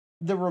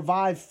the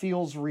revive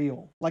feels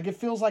real. Like it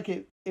feels like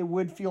it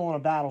would feel on a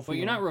battlefield. but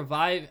you're not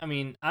revive. I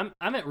mean, I'm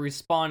at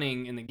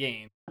respawning in the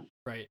game,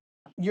 right?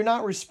 You're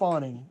not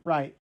respawning,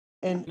 right?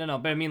 And No,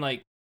 but I mean,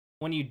 like,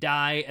 when you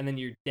die and then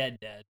you're dead.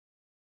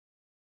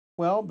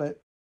 well, but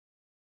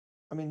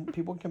I mean,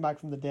 people can come back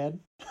from the dead.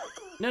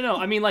 No,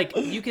 I mean, like,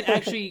 you can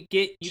actually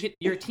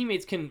your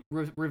teammates can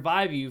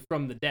revive you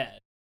from the dead.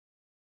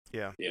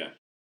 Yeah.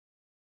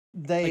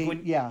 They Like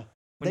when yeah.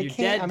 When They you're can't-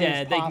 dead, I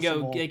mean, it's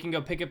possible. they can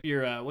go pick up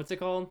your what's it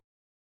called?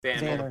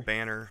 Banner.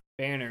 Banner.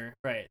 Banner,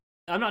 right?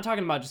 I'm not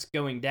talking about just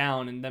going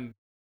down and then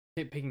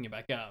picking it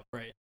back up,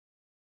 right?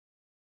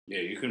 Yeah,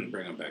 you couldn't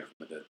bring them back from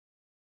the dead.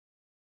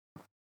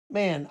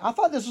 Man, I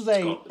thought this was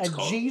It's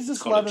called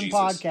Jesus a loving Jesus.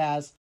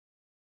 podcast.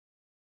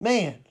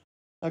 Man.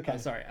 Okay. I'm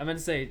sorry, I meant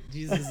to say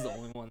Jesus is the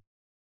only one.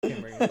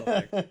 Can't bring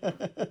himself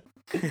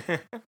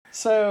back.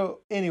 So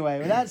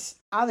anyway,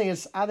 I think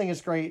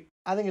it's great.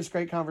 I think it's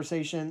great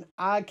conversation.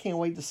 I can't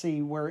wait to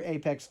see where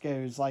Apex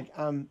goes. Like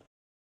I'm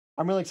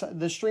really excited.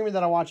 The streamer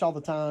that I watch all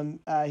the time,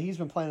 he's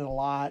been playing it a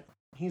lot.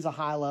 He's a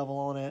high level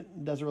on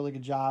it, does a really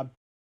good job.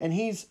 And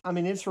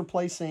it's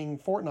replacing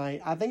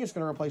Fortnite. I think it's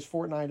going to replace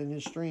Fortnite in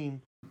his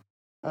stream.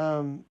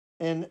 And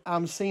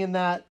I'm seeing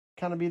that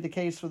kind of be the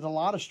case with a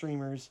lot of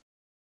streamers.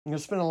 I'm going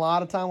to spend a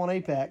lot of time on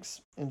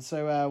Apex. And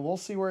so we'll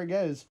see where it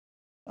goes.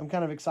 I'm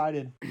kind of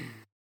excited.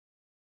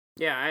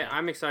 Yeah,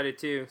 I'm excited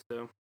too.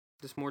 So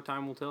just more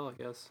time will tell, I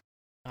guess.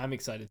 I'm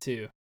excited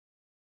too.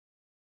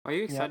 Are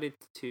you excited?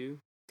 2,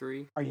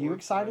 3? Are you 4,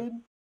 excited?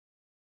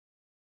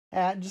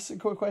 Just a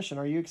quick question.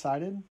 Are you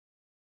excited?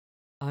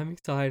 I'm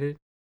excited.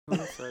 5?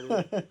 I'm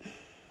excited.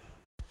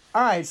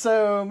 All right,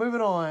 so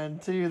moving on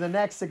to the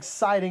next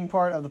exciting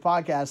part of the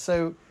podcast.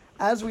 So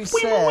as we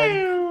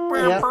said,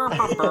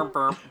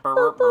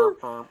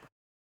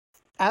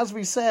 as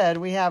we said,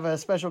 we have a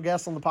special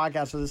guest on the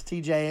podcast with us,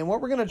 TJ. And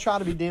what we're going to try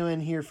to be doing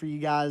here for you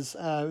guys who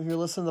are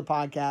listening to the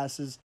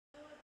podcast is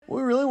what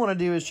we really want to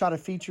do is try to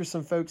feature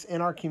some folks in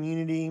our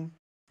community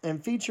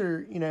and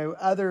feature,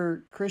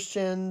 other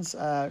Christians,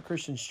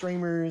 Christian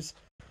streamers,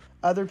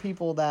 other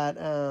people that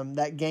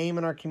that game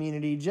in our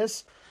community,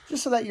 just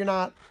so that you're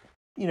not,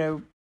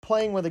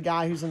 playing with a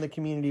guy who's in the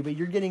community, but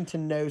you're getting to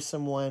know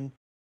someone,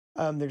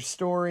 their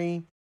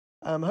story.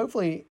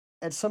 Hopefully,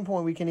 at some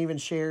point, we can even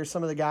share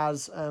some of the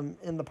guys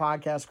in the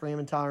podcast, Graham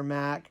and Tyler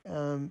Mack,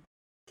 and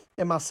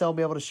myself,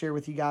 be able to share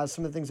with you guys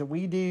some of the things that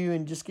we do,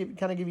 and just give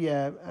you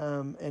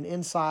an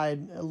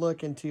inside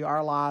look into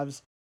our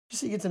lives,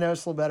 just so you get to know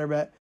us a little better.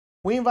 But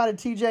we invited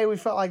TJ. We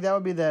felt like that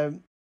would be the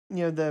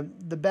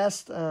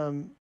best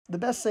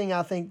thing,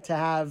 I think, to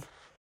have,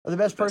 or the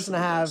best person to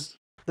have.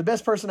 The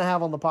best person to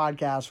have on the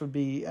podcast would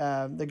be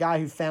the guy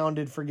who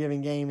founded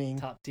Forgiving Gaming.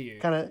 Top tier.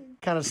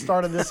 Kind of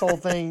started this whole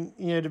thing,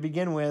 to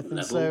begin with.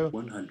 And Level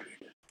 100.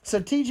 So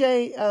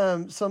TJ,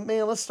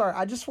 man, let's start.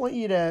 I just want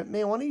you to,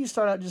 why don't you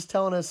start out just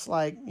telling us,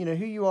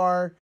 who you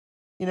are,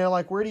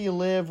 where do you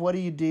live, what do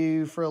you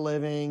do for a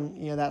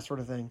living, that sort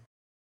of thing.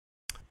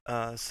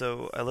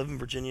 So I live in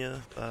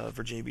Virginia,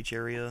 Virginia Beach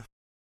area.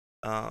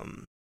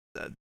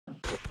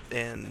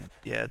 And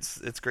yeah,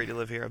 it's great to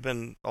live here. I've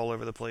been all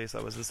over the place.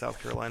 I was in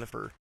South Carolina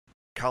for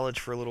college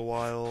for a little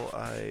while.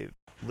 I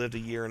lived a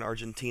year in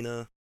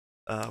Argentina,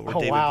 where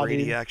David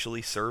Brady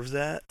actually serves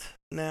at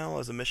now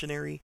as a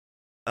missionary.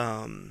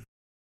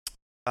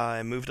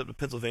 I moved up to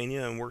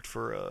Pennsylvania and worked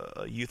for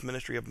a youth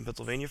ministry up in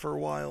Pennsylvania for a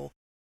while,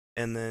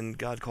 and then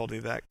God called me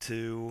back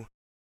to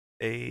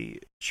a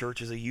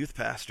church as a youth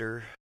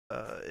pastor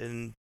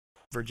in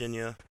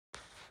Virginia,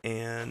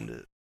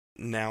 and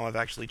now I've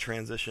actually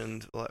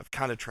transitioned. Well, I've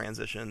kind of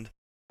transitioned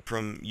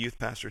from youth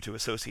pastor to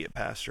associate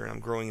pastor, and I'm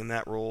growing in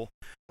that role,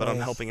 but I'm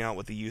helping out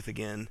with the youth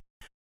again.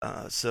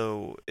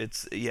 So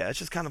it's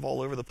just kind of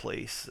all over the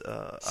place.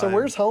 So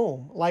where's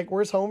home?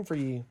 Where's home for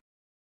you?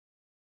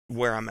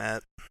 Where I'm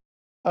at.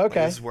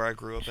 Okay. This is where I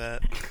grew up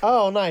at.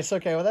 Oh, nice.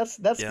 Okay, well that's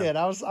good.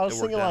 I was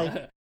thinking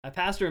I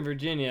pastor in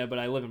Virginia, but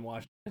I live in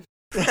Washington.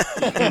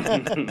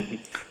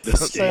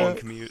 Long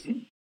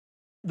commute.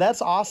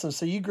 That's awesome.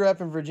 So you grew up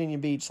in Virginia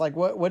Beach.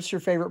 What's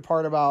your favorite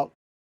part about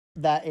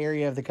that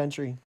area of the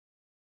country?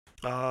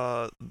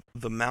 The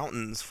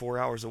mountains 4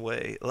 hours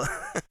away.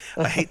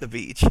 I hate the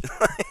beach.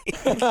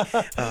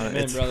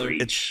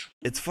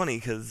 It's funny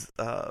because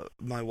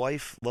my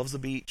wife loves the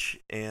beach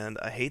and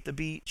I hate the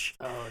beach.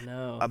 Oh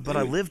no! But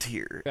I lived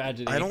here.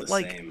 Tragedy. I don't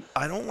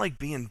like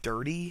being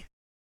dirty.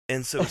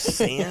 And so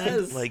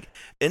sand, yes.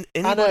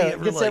 Anybody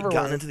ever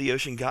gotten into the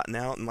ocean, gotten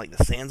out, and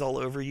the sand's all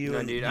over you? No,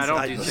 and dude, I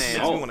don't do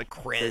sand. I want to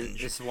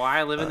cringe. It's why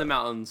I live in the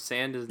mountains.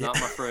 Sand is not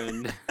my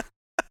friend.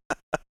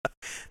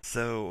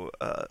 So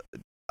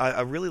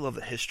I really love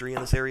the history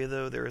in this area,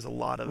 though. There is a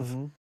lot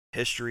of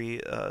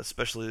history,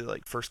 especially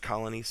first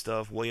colony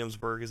stuff.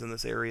 Williamsburg is in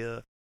this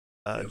area.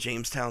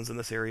 Jamestown's in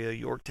this area.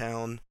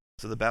 Yorktown.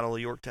 So the Battle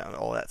of Yorktown,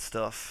 all that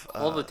stuff.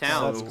 All the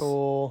towns. That's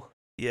cool.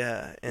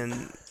 Yeah, and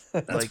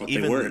That's what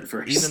they were at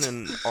first. even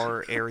in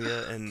our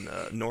area in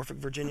Norfolk,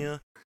 Virginia,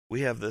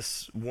 we have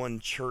this one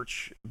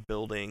church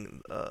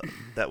building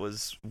that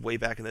was way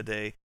back in the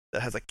day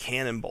that has a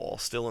cannonball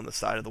still in the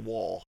side of the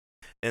wall.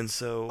 And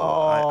so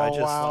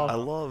I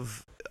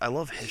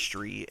love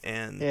history,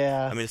 and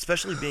I mean,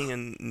 especially being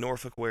in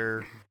Norfolk,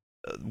 where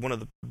one of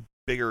the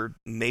bigger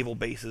naval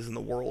bases in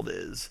the world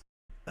is.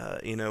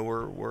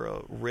 We're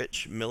a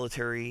rich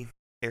military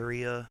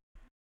area,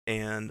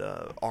 and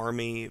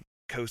Army,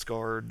 Coast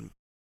Guard,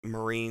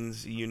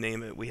 Marines, you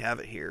name it, we have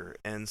it here.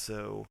 And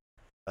so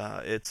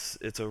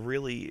it's a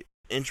really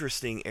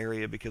interesting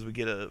area because we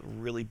get a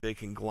really big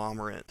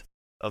conglomerate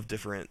of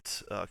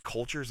different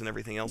cultures and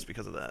everything else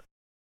because of that.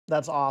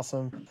 That's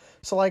awesome.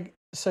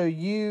 So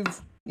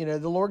you've, the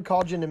Lord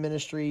called you into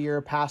ministry, you're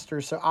a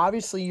pastor, so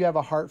obviously you have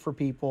a heart for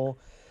people.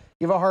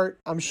 You have a heart,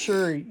 I'm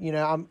sure,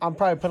 I'm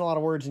probably putting a lot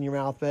of words in your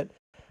mouth, but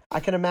I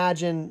can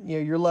imagine,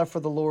 your love for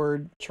the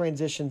Lord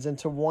transitions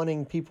into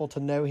wanting people to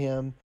know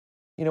Him,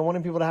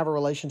 wanting people to have a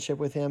relationship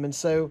with Him. And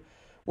so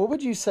what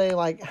would you say,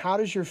 how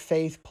does your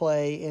faith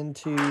play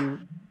into,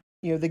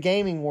 the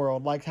gaming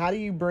world? How do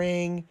you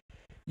bring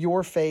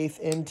your faith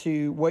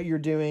into what you're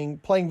doing,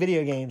 playing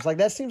video games?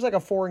 That seems like a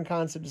foreign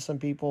concept to some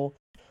people.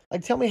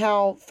 Tell me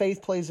how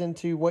faith plays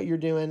into what you're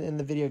doing in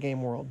the video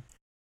game world.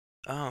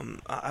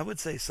 I would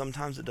say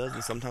sometimes it does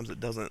and sometimes it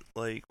doesn't.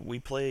 We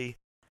play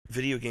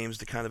video games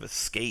to kind of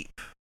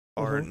escape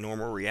our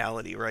normal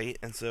reality, right?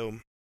 And so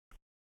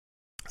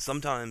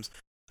sometimes,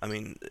 I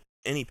mean,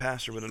 any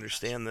pastor would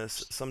understand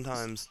this.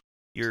 Sometimes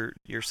you're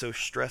so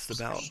stressed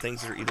about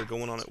things that are either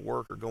going on at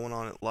work or going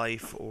on at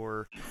life,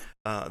 or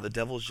the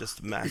devil's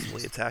just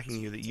massively attacking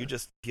you, that you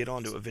just get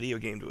onto a video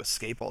game to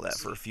escape all that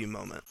for a few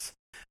moments.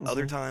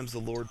 Other times the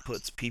Lord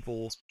puts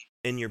people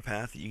in your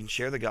path that you can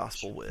share the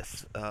gospel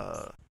with.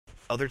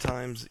 Other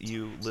times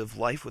you live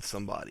life with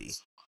somebody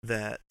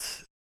that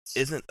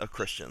isn't a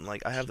Christian.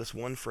 I have this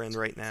one friend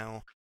right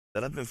now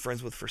that I've been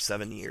friends with for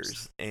 7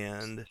 years,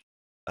 and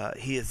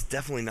he is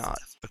definitely not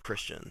a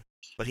Christian,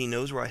 but he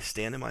knows where I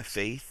stand in my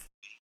faith.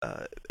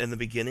 In the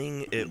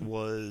beginning, it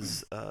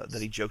was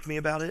that he joked me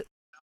about it,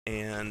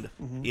 and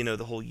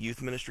the whole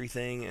youth ministry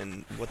thing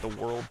and what the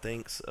world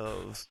thinks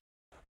of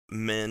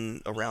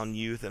men around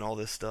youth and all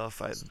this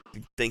stuff. I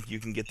think you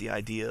can get the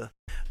idea.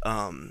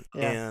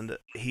 And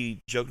he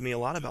joked me a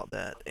lot about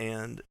that,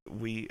 and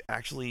we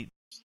actually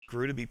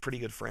grew to be pretty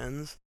good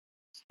friends.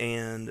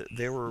 And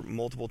there were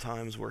multiple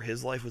times where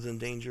his life was in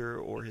danger,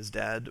 or his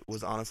dad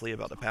was honestly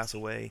about to pass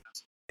away,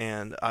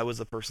 and I was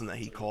the person that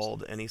he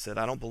called, and he said,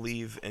 I don't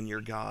believe in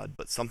your God,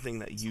 but something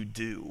that you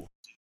do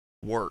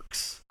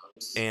works,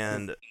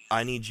 and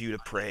I need you to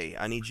pray.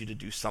 I need you to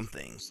do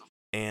something.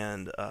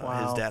 And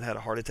his dad had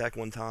a heart attack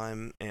one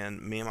time,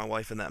 and me and my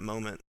wife in that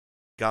moment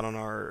got on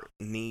our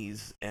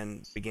knees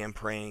and began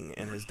praying,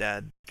 and his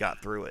dad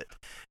got through it.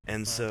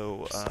 And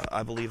so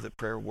I believe that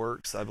prayer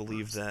works. I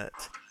believe that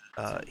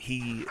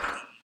he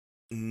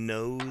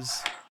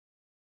knows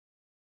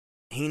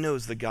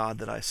the God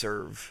that I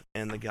serve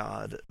and the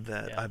God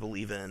that I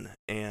believe in.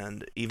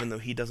 And even though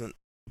he doesn't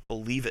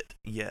believe it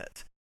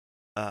yet,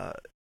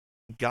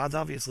 God's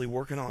obviously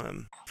working on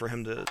him for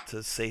him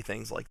to say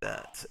things like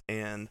that.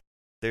 And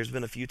there's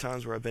been a few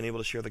times where I've been able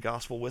to share the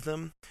gospel with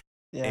him,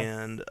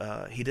 and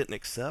he didn't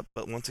accept.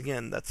 But once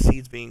again, that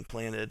seed's being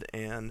planted,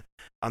 and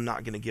I'm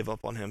not going to give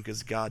up on him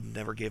because God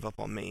never gave up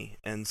on me.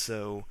 And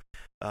so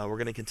we're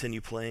going to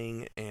continue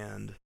playing,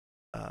 and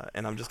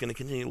I'm just going to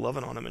continue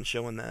loving on him and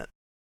showing that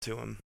to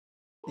him.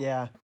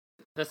 Yeah.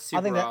 That's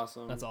super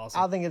awesome. That's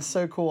awesome. I think it's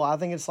so cool. I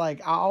think it's like,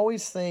 I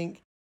always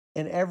think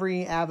in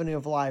every avenue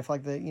of life,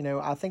 like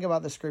I think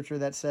about the scripture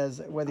that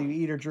says, whether you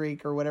eat or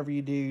drink or whatever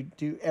you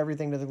do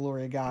everything to the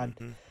glory of God.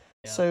 Mm-hmm.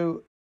 Yeah.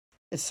 So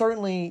it's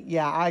certainly,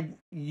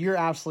 you're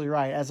absolutely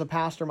right. As a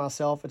pastor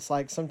myself, it's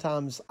like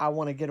sometimes I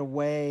want to get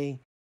away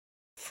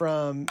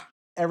from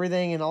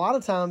everything. And a lot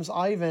of times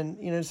I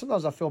even,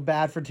 sometimes I feel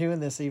bad for doing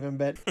this even,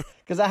 but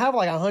because I have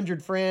like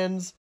 100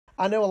 friends,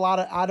 I know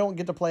I don't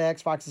get to play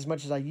Xbox as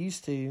much as I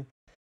used to.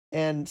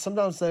 And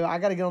sometimes though, I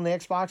got to get on the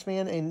Xbox,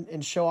 man,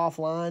 and show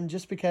offline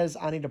just because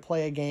I need to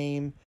play a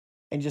game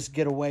and just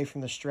get away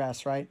from the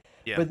stress. Right.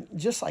 Yeah. But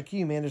just like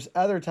you, man, there's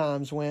other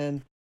times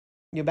when,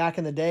 back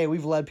in the day,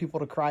 we've led people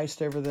to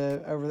Christ over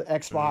the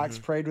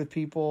Xbox, prayed with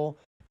people,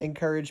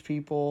 encouraged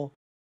people,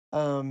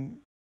 and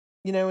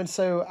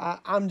so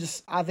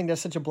I think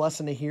that's such a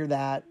blessing to hear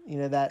that,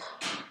 that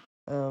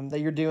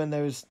you're doing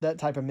that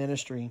type of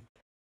ministry.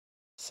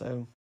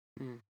 So.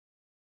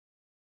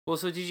 Well,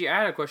 so did you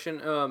add a question?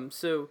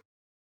 So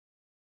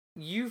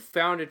you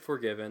founded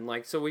Forgiven,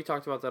 so we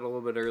talked about that a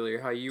little bit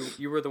earlier, how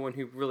you were the one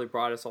who really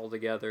brought us all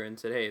together and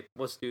said, hey,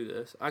 let's do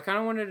this. I kind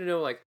of wanted to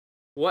know,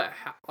 what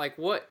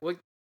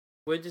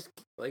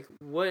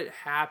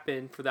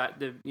happened for that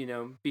to,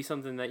 be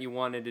something that you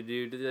wanted to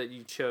do, that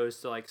you chose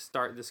to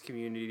start this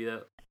community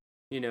that,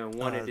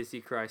 wanted to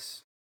see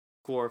Christ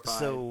glorified.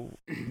 So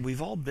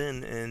we've all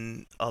been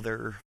in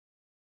other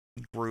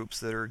groups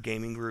that are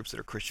gaming groups, that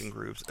are Christian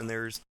groups, and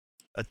there's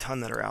a ton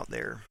that are out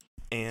there.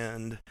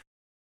 And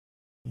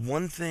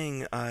one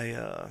thing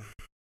I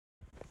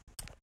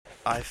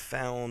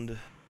found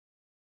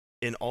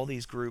in all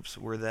these groups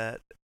were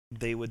that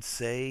they would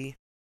say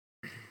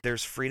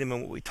there's freedom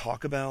in what we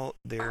talk about,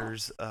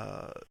 there's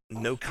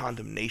no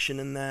condemnation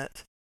in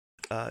that,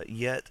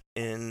 yet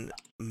in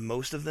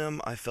most of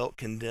them I felt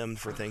condemned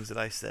for things that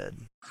I said,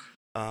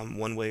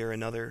 one way or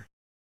another.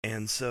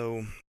 And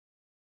so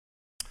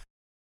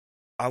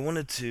I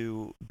wanted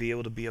to be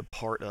able to be a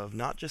part of,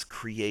 not just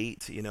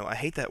create, I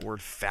hate that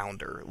word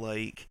founder.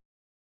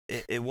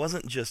 It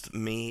wasn't just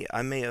me.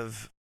 I may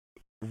have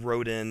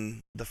wrote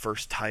in the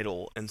first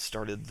title and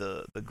started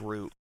the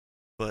group,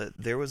 but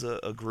there was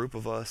a group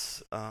of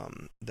us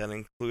that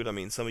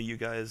include, some of you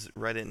guys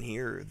right in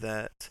here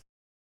that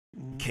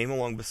came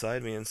along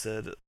beside me and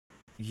said,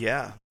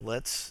 yeah,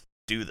 let's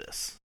do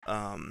this.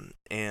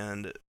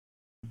 And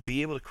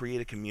be able to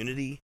create a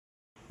community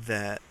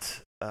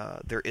that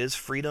there is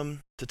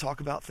freedom to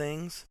talk about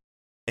things,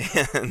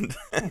 and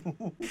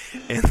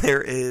and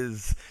there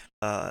is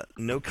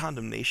no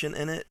condemnation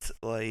in it.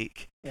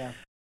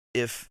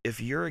 If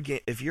you're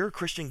a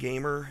Christian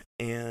gamer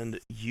and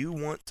you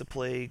want to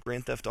play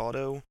Grand Theft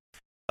Auto,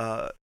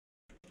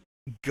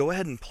 go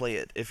ahead and play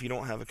it if you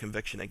don't have a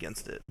conviction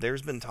against it.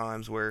 There's been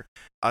times where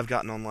I've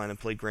gotten online and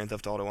played Grand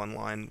Theft Auto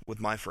online with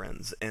my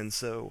friends, and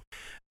so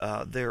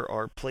there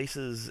are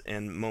places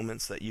and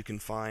moments that you can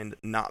find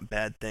not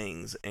bad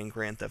things in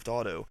Grand Theft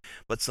Auto,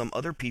 but some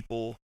other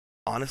people,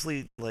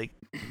 honestly,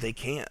 they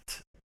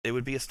can't. It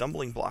would be a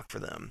stumbling block for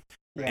them.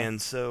 Yeah.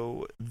 And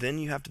so then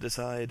you have to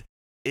decide,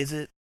 is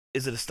it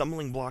a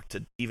stumbling block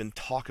to even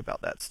talk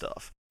about that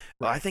stuff? Right.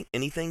 Well, I think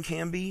anything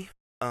can be.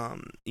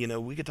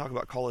 We could talk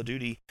about Call of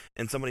Duty,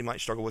 and somebody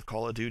might struggle with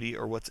Call of Duty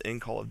or what's in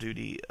Call of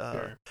Duty.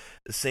 Sure.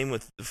 Same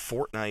with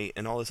Fortnite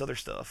and all this other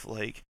stuff.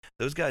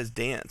 Those guys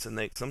dance, and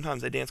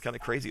sometimes they dance kind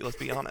of crazy. Let's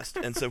be honest.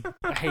 And so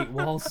I hate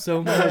walls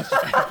so much.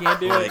 I can't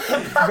do it.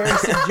 Very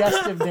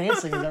suggestive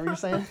dancing. Is that what you're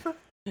saying?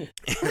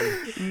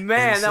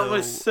 Man, that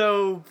was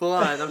so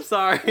blunt. I'm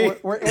sorry.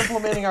 We're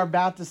implementing our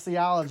Baptist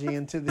theology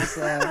into this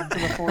into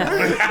the fourth.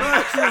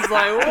 She's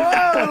like,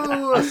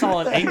 whoa! I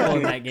saw an ankle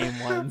in that game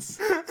once.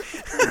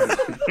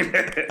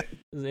 It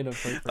was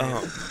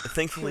inappropriate.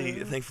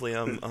 Thankfully,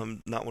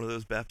 I'm not one of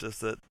those Baptists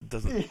that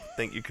doesn't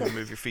think you can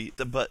move your feet.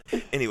 But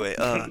anyway,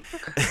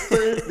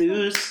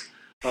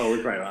 Oh,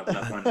 we probably don't have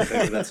enough time to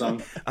pick that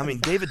song. I mean,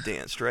 David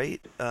danced, right?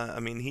 I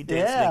mean, he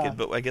danced Yeah. naked,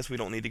 but I guess we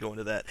don't need to go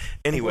into that.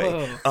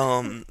 Anyway,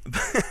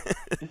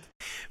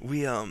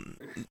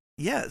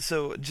 yeah.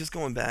 So just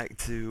going back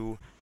to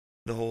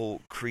the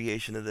whole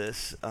creation of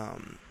this, I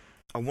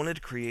wanted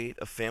to create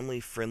a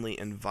family-friendly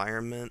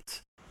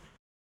environment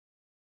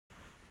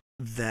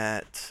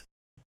that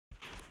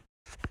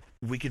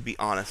we could be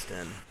honest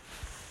in.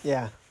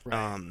 Yeah.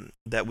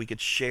 That we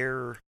could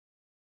share.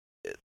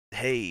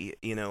 Hey,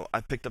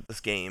 I picked up this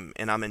game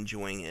and I'm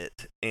enjoying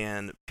it,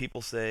 and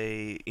people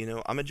say,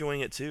 I'm enjoying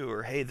it too,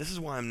 or hey, this is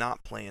why I'm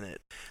not playing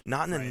it.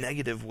 Not in a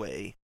negative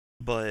way,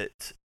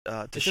 but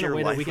to it's share in a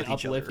way life that we can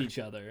with uplift each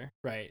other,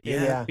 right?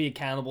 Yeah. Be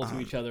accountable to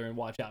each other and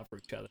watch out for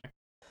each other.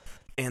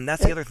 And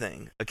that's the other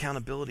thing.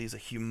 Accountability is a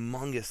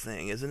humongous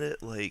thing, isn't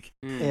it? Like,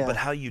 Yeah. but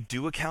how you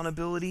do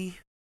accountability,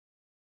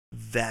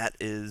 that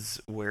is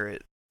where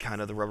it kind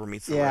of the rubber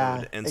meets the Yeah,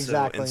 road. And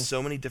exactly. so in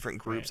so many different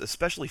groups,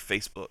 especially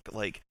Facebook,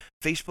 like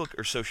Facebook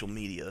or social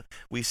media,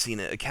 we've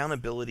seen it.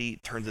 Accountability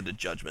turns into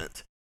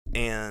judgment.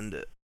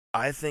 And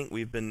I think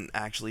we've been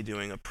actually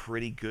doing a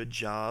pretty good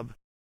job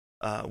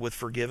with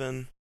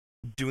Forgiven,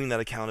 doing that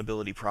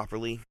accountability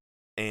properly.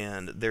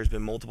 And there's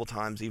been multiple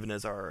times, even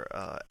as our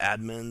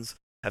admins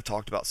have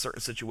talked about certain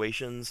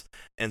situations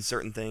and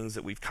certain things,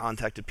 that we've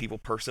contacted people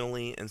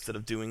personally instead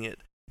of doing it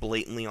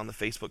blatantly on the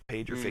Facebook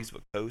page or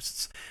Facebook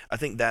posts. I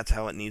think that's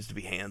how it needs to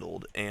be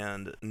handled,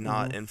 and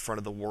not in front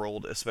of the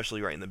world,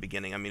 especially right in the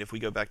beginning. I mean, if we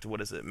go back to, what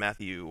is it,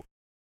 Matthew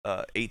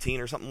 18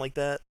 or something like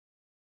that,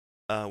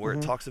 where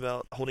it talks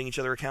about holding each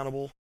other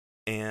accountable,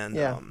 and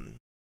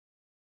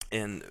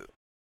and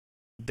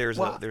there's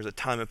a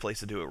time and place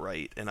to do it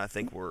right, and I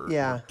think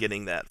we're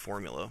getting that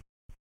formula.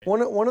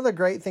 One of the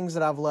great things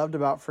that I've loved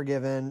about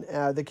Forgiven,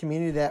 the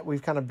community that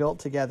we've kind of built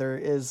together,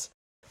 is,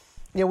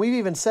 we've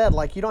even said,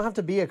 like, you don't have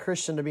to be a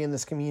Christian to be in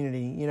this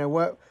community.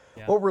 What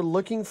we're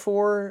looking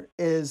for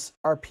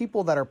are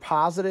people that are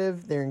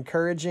positive, they're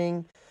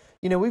encouraging.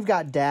 We've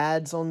got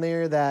dads on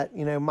there that,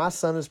 my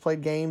son has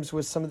played games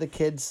with some of the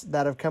kids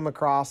that have come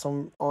across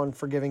on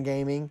Forgiven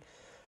Gaming.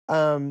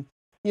 We're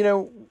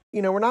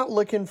not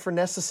looking for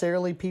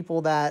necessarily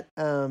people that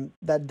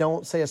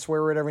don't say a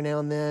swear word every now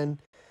and then.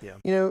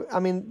 Yeah.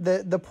 I mean,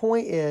 the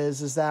point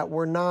is that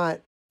we're not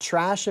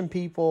trashing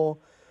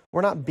people.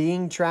 We're not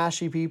being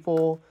trashy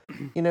people,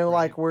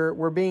 like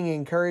we're being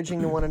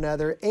encouraging to one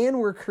another,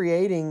 and we're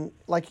creating,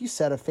 like you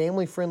said, a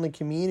family-friendly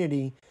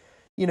community,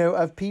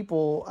 of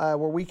people where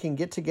we can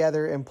get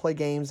together and play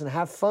games and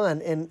have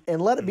fun,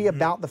 and let it be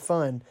about the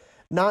fun,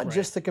 not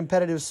just the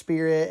competitive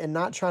spirit, and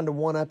not trying to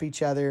one-up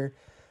each other,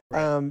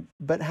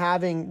 but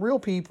having real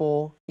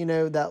people,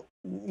 that,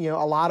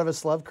 a lot of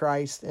us love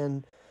Christ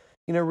and,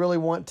 really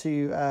want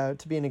to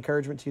be an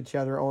encouragement to each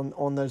other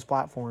on those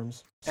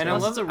platforms. And I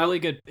love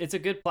it's a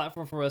good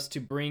platform for us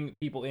to bring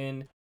people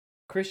in,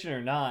 Christian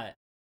or not,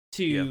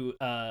 to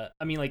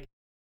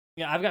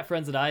I've got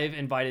friends that I've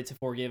invited to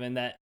Forgiven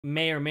that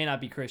may or may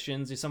not be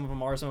Christians. Some of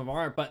them are, some of them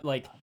aren't, but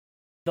like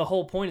the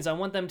whole point is I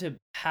want them to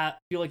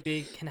feel like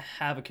they can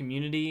have a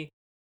community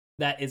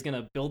that is going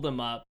to build them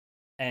up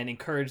and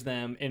encourage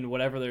them in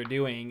whatever they're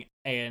doing,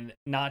 and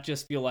not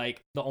just feel like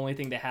the only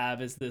thing they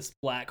have is this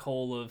black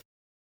hole of,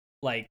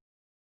 like,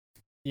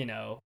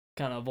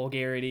 kind of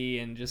vulgarity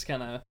and just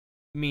kind of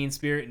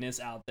mean-spiritedness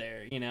out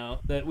there.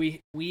 That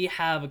we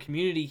have a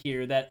community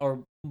here that are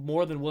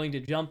more than willing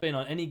to jump in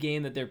on any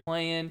game that they're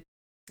playing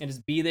and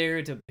just be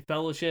there to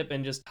fellowship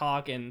and just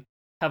talk and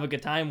have a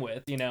good time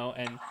with,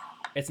 and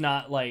it's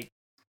not like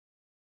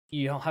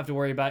you don't have to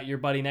worry about your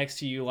buddy next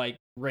to you like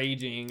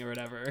raging or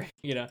whatever.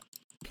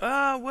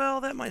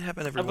 Well, that might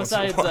happen every once in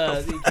a while.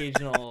 Besides the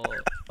occasional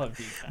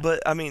PUBG guy.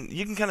 But I mean,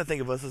 you can kind of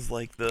think of us as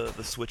like the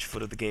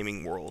Switchfoot of the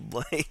gaming world,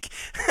 like.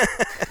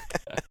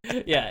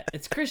 Yeah,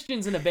 it's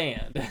Christians in a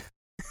band.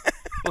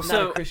 Well, Not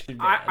so a Christian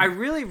band. I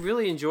really,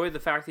 really enjoy the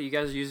fact that you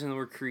guys are using the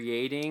word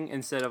creating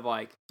instead of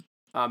like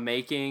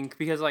making,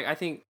 because like I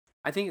think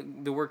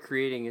the word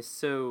creating is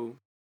so,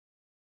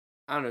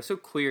 I don't know, so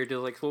clear to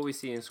like what we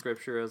see in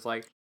Scripture as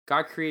like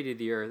God created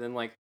the earth, and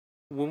like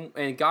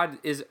and God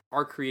is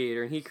our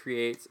creator and He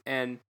creates,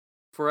 and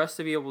for us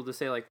to be able to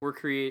say like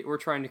we're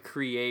trying to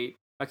create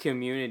a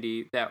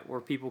community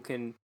where people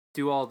can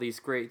do all these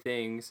great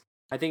things.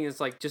 I think it's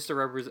like just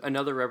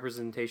another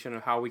representation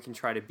of how we can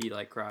try to be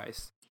like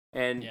Christ.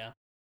 And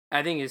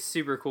I think it's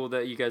super cool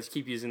that you guys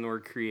keep using the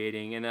word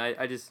creating, and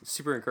I just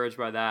super encouraged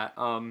by that.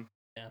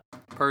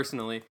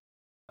 Personally,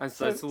 it's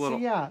a little.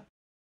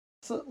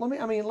 So let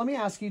me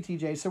ask you,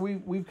 TJ. So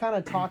we've kind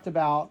of talked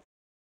about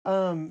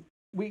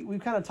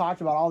we've kind of talked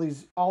about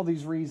all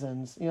these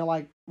reasons,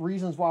 like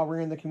reasons why we're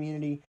in the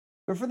community.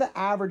 But for the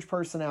average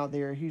person out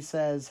there who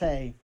says,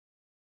 "Hey,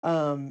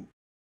 I'm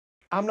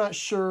not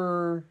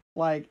sure,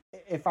 like,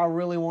 if I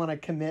really want to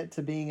commit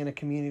to being in a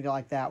community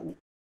like that.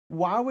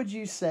 Why would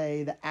you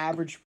say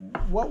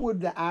what would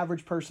the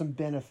average person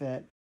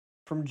benefit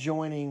from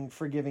joining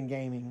Forgiven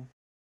Gaming?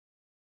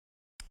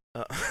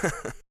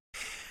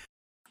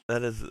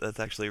 That's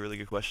actually a really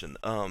good question.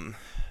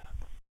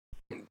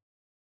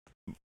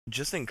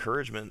 Just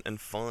encouragement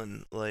and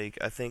fun. Like,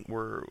 I think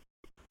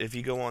if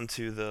you go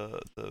onto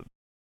the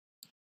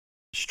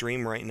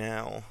stream right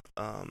now,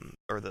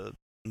 or the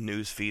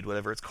news feed,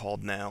 whatever it's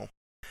called now,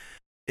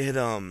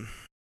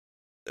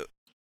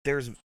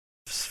 there's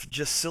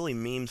just silly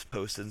memes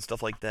posted and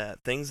stuff like that.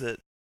 Things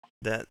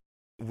that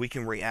we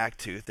can react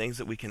to, things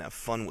that we can have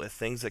fun with,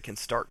 things that can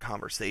start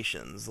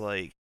conversations.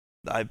 Like,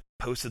 I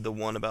posted the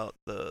one about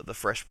the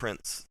Fresh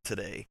Prince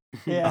today.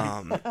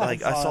 Yeah.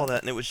 Like, I saw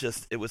that and it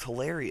was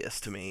hilarious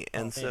to me.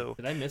 And so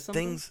did I miss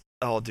something?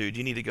 oh dude,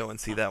 you need to go and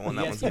see that one.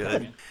 That Yes, one's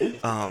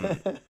good.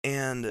 man.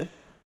 And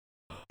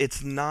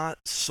it's not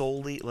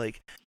solely,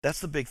 like, that's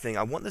the big thing.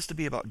 I want this to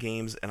be about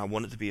games, and I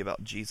want it to be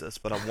about Jesus,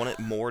 but I want it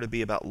more to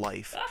be about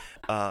life.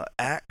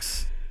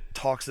 Acts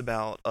talks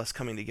about us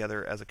coming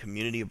together as a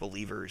community of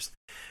believers,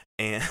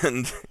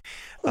 and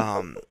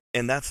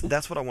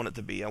that's what I want it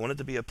to be. I want it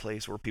to be a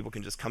place where people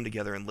can just come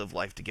together and live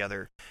life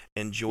together,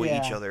 enjoy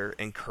each other,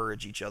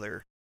 encourage each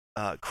other,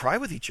 cry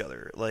with each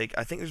other. Like,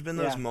 I think there's been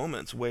those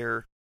moments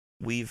where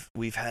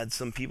we've had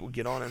some people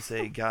get on and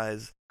say,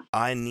 guys,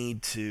 I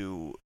need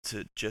to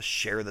just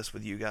share this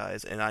with you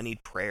guys, and I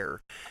need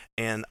prayer.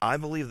 And I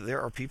believe that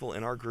there are people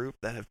in our group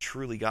that have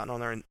truly gotten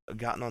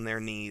on their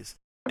knees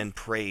and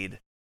prayed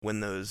when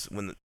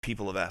the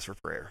people have asked for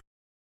prayer.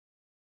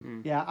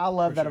 Yeah, I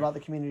love that about the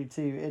community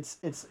too.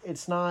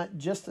 It's not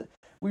just,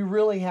 we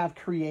really have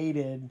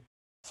created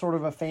sort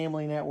of a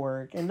family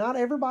network, and not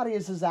everybody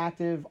is as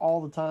active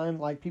all the time.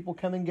 Like, people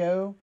come and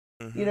go,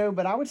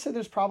 but I would say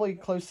there's probably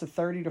close to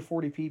 30 to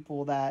 40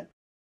 people that,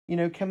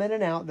 come in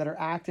and out, that are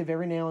active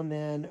every now and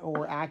then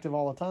or active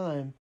all the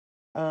time.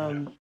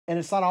 And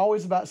it's not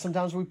always about,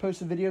 sometimes we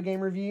post a video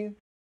game review.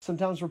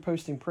 Sometimes we're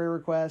posting prayer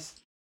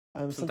requests.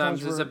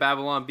 Sometimes it's a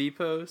Babylon B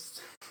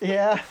post.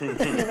 Yeah.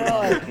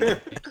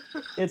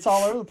 It's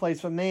all over the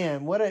place. But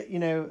man,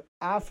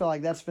 I feel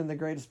like that's been the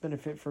greatest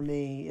benefit for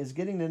me, is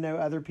getting to know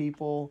other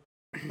people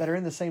that are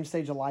in the same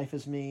stage of life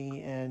as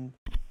me. And,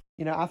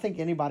 I think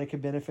anybody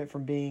could benefit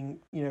from being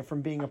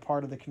a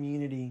part of the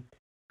community.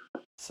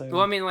 So,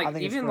 well, I mean, like,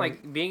 even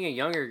like being a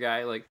younger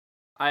guy, like,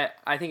 I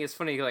think it's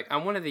funny, like,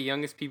 I'm one of the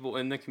youngest people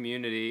in the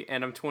community,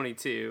 and I'm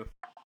 22,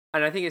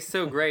 and I think it's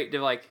so great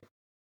to, like,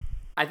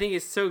 I think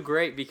it's so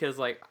great because,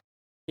 like,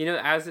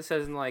 as it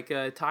says in, like,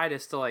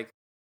 Titus, to, like,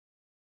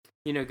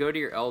 go to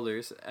your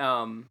elders,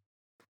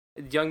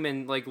 young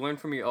men, like, learn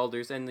from your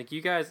elders, and, like,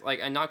 you guys,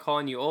 like, I'm not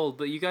calling you old,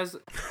 but you guys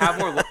have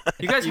more,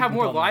 you guys have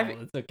more life.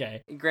 It's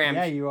okay. Graham.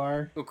 Yeah, you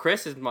are. Well,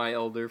 Chris is my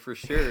elder for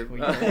sure.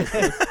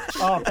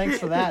 Oh, thanks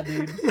for that,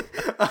 dude.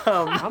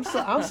 I'm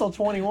still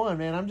 21,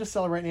 man. I'm just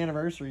celebrating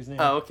anniversaries now.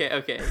 Oh, okay,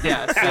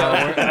 yeah.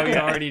 So you're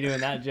already doing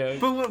that joke.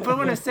 But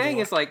what I'm saying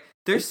is, like,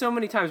 there's so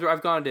many times where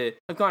I've gone to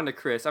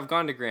Chris, I've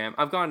gone to Graham,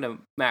 I've gone to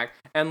Mac,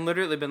 and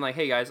literally been like,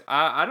 hey guys,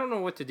 I don't know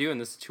what to do in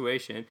this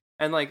situation,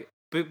 and like,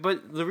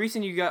 but the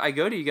reason I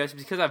go to you guys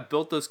is because I've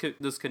built those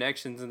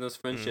connections and those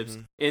friendships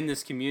in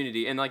this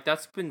community, and like,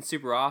 that's been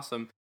super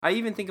awesome. I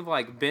even think of,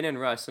 like, Ben and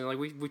Russ, and like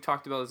we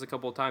talked about this a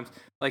couple of times.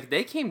 Like,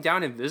 they came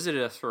down and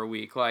visited us for a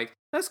week. Like,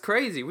 that's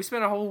crazy. We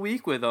spent a whole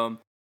week with them,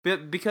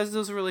 but because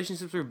those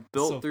relationships were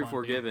built through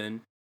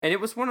Forgiven, and it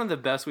was one of the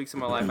best weeks of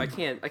my life. I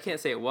can't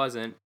say it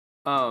wasn't.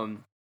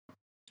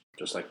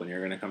 Just like when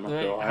you're gonna come up to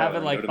Ohio,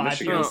 having like 5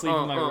 people sleep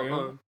in my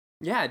room.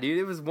 Yeah, dude,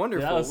 it was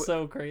wonderful. That was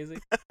so crazy.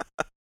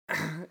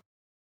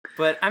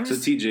 But I'm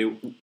just. So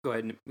TJ, go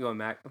ahead,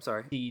 Mac. I'm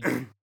sorry.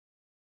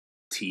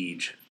 Tej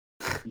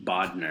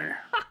Bodner.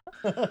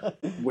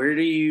 Where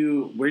do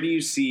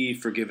you see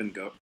Forgiven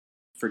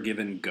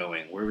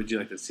going? Where would you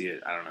like to see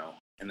it? I don't know,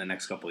 in the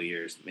next couple of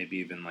years, maybe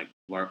even like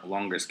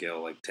longer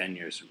scale, like 10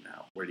 years from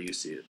now. Where do you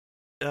see it?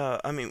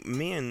 I mean,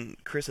 me and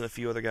Chris and a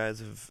few other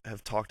guys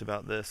have talked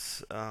about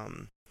this,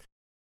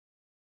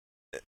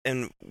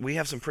 and we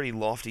have some pretty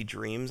lofty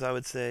dreams, I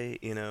would say.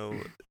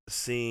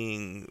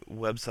 Seeing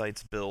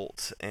websites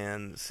built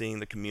and seeing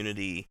the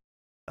community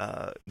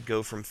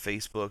go from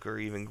Facebook, or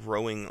even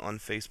growing on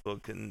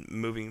Facebook and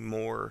moving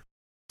more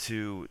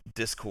to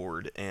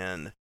Discord,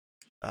 and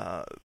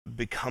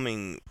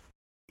becoming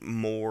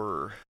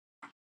more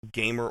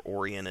gamer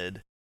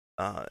oriented,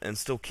 and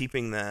still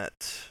keeping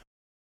that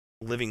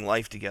living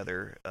life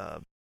together,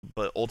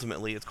 but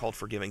ultimately it's called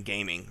Forgiven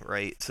Gaming,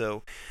 right?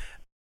 So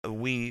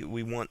we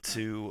want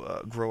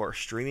to grow our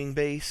streaming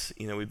base.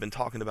 We've been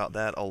talking about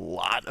that a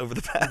lot over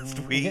the past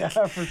week. Yeah,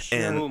 for sure.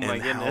 And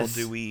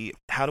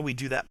how do we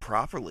do that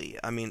properly?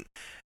 I mean,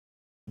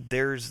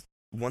 there's,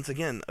 once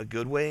again, a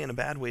good way and a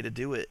bad way to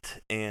do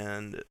it.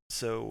 And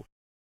so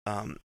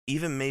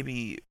even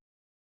maybe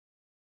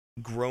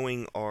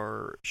growing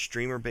our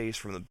streamer base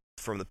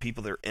from the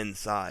people that are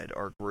inside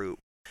our group.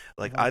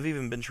 Like, I've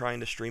even been trying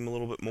to stream a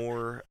little bit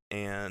more,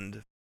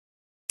 and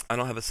I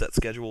don't have a set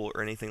schedule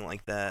or anything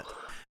like that,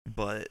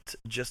 but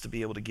just to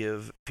be able to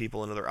give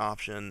people another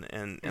option,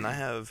 and I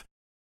have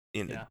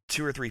Yeah.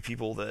 2 or 3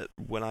 people that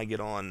when I get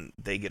on,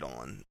 they get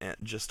on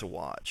just to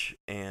watch,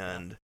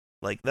 and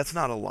like that's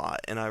not a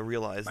lot, and I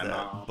realize My that,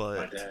 mom, but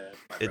my dad,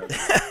 my it,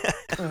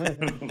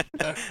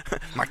 brother.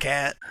 my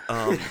cat,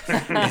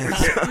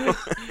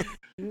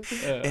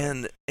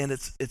 and, and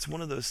it's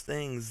one of those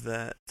things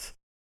that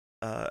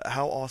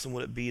how awesome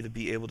would it be to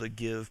be able to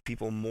give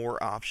people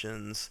more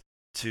options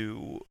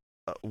to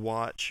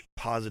watch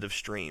positive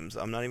streams?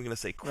 I'm not even going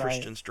to say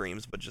Christian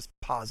streams, but just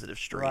positive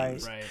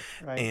streams.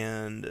 Right.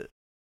 And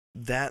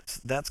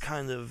that's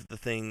kind of the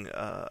thing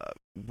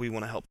we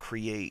want to help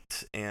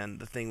create, and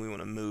the thing we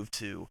want to move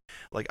to.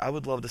 Like, I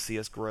would love to see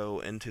us grow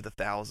into the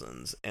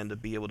thousands, and to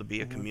be able to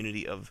be a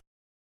community of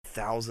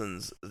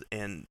thousands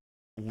and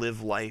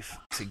live life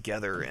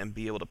together, and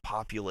be able to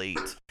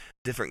populate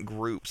different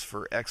groups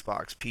for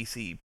Xbox,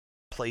 PC,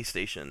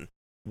 PlayStation,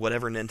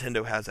 whatever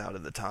Nintendo has out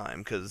at the time,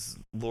 because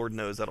Lord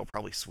knows that'll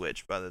probably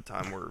switch by the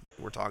time we're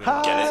talking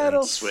about Get it this. and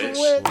It'll switch.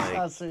 switch. Like-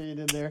 I see what you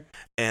did there.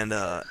 And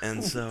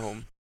so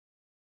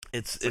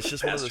it's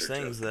just one of those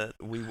bastard things joke.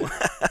 that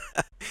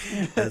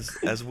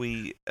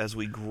we as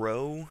we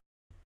grow,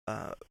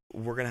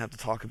 we're gonna have to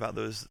talk about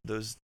those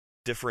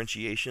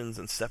differentiations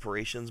and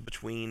separations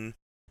between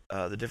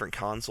the different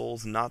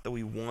consoles. Not that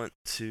we want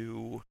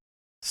to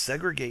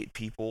segregate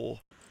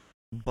people,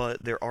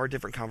 but there are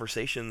different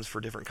conversations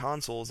for different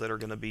consoles that are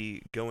going to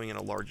be going in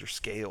a larger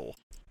scale.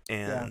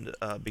 And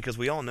because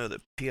we all know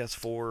that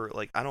PS4,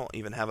 like, I don't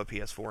even have a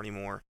PS4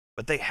 anymore,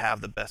 but they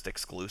have the best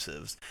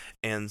exclusives.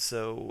 And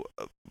so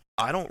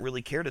I don't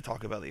really care to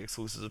talk about the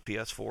exclusives of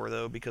PS4,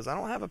 though, because I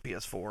don't have a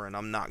PS4 and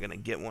I'm not going to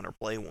get one or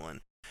play one.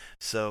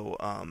 So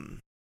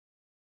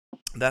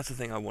that's the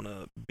thing I want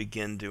to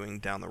begin doing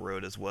down the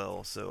road as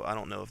well. So I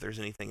don't know if there's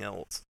anything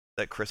else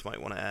that Chris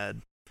might want to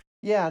add.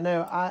 Yeah,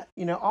 no,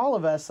 all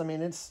of us, I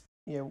mean, it's,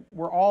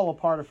 we're all a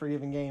part of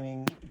Forgiven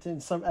Gaming.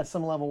 At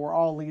some level, we're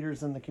all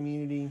leaders in the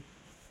community.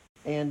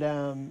 And,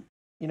 I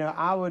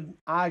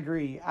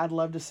agree. I'd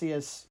love to see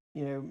us,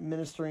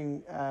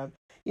 ministering,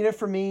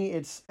 for me,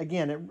 it's,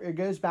 again, it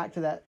goes back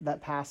to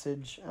that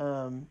passage.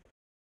 And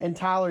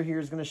Tyler here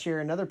is going to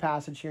share another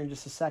passage here in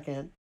just a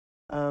second.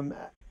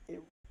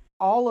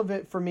 All of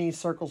it for me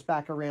circles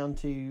back around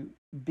to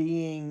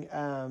being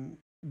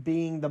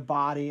the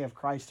body of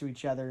Christ to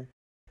each other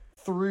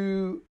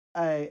through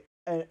a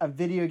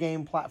video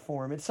game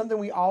platform. It's something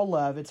we all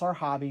love. It's our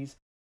hobbies.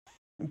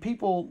 And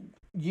people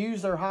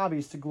use their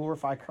hobbies to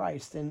glorify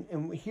Christ.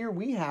 And here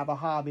we have a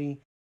hobby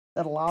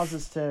that allows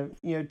us to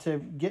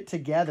get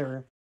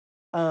together,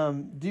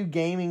 do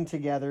gaming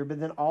together, but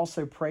then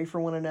also pray for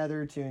one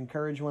another, to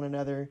encourage one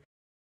another.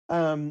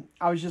 I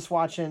was just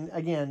watching,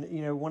 again,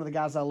 one of the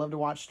guys I love to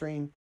watch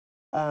stream.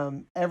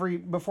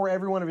 Before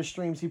every one of his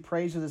streams, he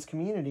prays with his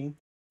community.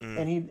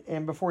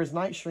 And before his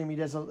night stream, he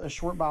does a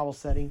short Bible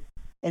study,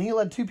 and he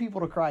led 2 people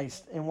to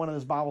Christ in one of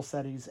those Bible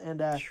studies.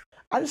 And I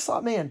just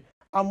thought, man,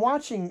 I'm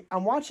watching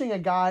a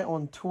guy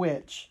on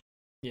Twitch,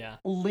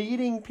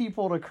 leading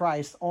people to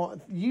Christ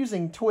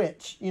using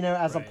Twitch,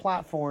 as a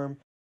platform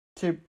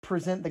to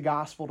present the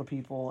gospel to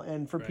people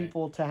and for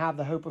people to have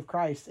the hope of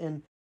Christ.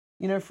 And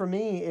for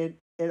me,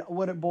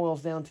 what it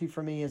boils down to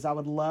for me is I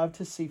would love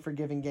to see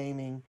Forgiven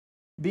Gaming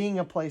being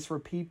a place where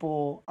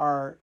people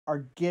are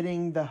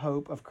getting the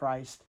hope of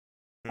Christ.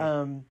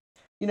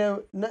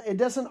 It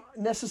doesn't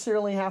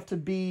necessarily have to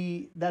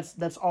be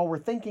that's all we're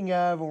thinking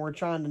of, and we're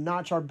trying to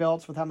notch our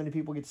belts with how many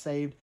people get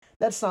saved.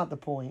 That's not the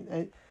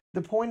point.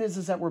 The point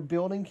is that we're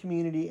building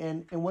community,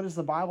 and what does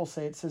the Bible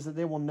say? It says that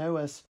they will know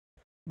us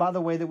by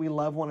the way that we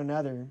love one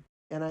another.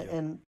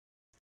 And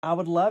I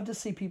would love to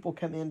see people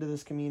come into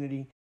this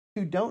community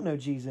who don't know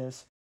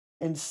Jesus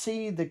and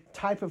see the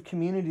type of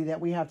community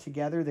that we have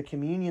together, the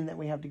communion that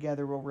we have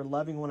together, where we're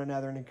loving one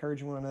another and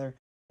encouraging one another,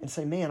 and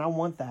say, man, I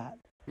want that.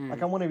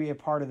 Like, I want to be a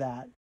part of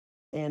that.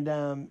 And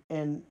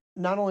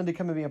not only to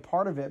come and be a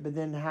part of it, but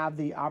then have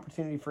the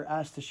opportunity for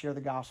us to share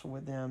the gospel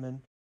with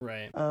them.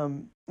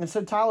 And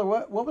so, Tyler,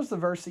 what was the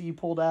verse that you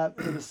pulled up?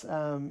 It was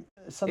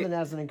something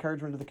as an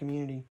encouragement to the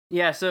community.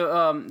 Yeah,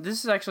 so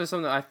this is actually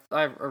something that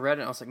I read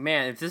it and I was like,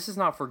 man, if this is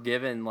not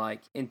forgiven,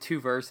 like, in 2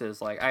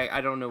 verses, like,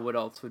 I don't know what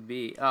else would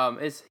be.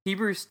 It's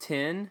Hebrews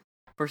 10,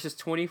 verses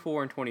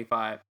 24 and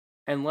 25.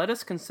 And let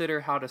us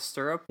consider how to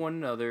stir up one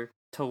another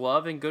to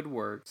love and good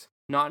works,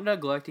 not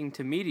neglecting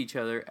to meet each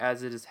other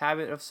as it is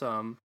habit of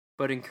some,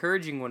 but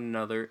encouraging one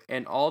another,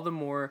 and all the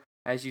more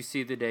as you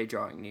see the day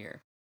drawing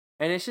near.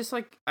 And it's just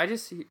like, I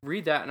just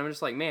read that and I'm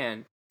just like,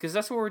 man, because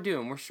that's what we're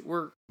doing.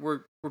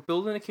 We're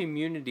building a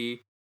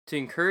community to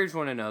encourage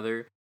one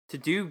another, to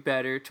do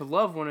better, to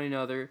love one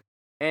another,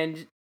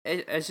 and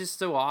it's just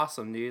so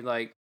awesome, dude.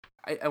 Like,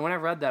 when I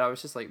read that, I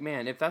was just like,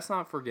 man, if that's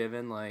not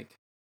forgiven, like,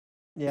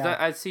 Yeah,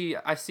 I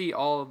see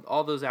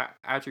all those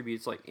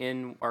attributes, like,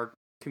 in our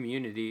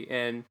community,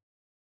 and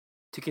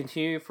to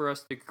continue for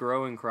us to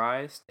grow in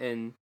Christ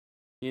and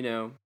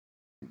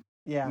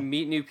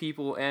meet new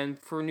people, and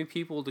for new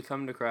people to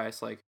come to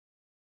Christ, like,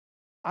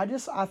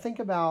 I think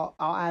about,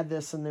 I'll add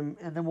this and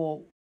then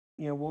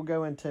we'll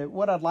go into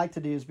what I'd like to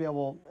do is it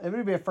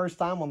would be a first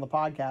time on the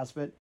podcast,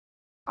 but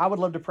I would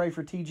love to pray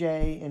for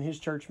TJ and his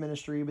church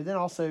ministry, but then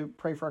also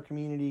pray for our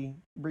community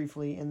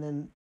briefly.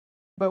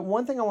 But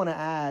one thing I want to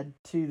add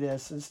to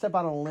this and step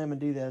out on a limb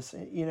and do this,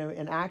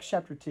 in Acts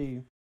chapter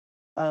 2,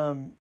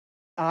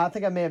 I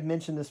think I may have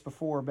mentioned this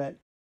before, but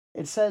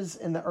it says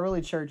in the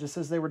early church, it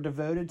says they were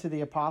devoted to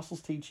the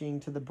apostles'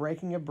 teaching, to the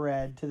breaking of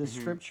bread, to the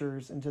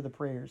scriptures, and to the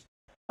prayers.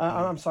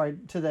 I'm sorry,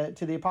 to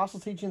the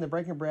apostles' teaching, the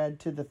breaking of bread,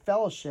 to the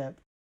fellowship,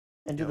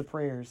 and to the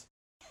prayers.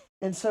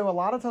 And so a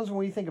lot of times when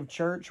we think of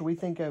church, we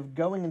think of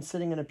going and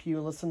sitting in a pew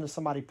and listening to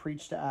somebody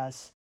preach to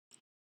us.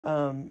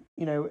 And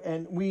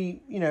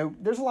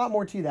there's a lot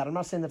more to that. I'm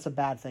not saying that's a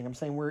bad thing. I'm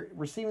saying we're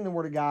receiving the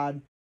word of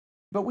God,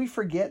 but we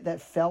forget that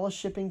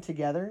fellowshipping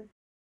together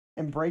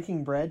and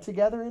breaking bread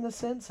together in a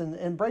sense,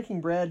 and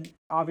breaking bread,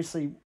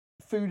 obviously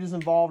food is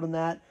involved in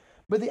that.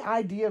 But the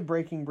idea of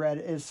breaking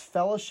bread is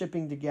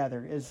fellowshipping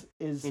together, is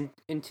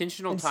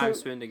intentional time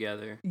spent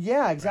together.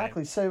 Yeah,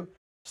 exactly. Right.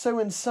 So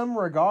in some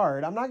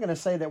regard, I'm not going to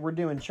say that we're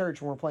doing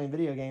church when we're playing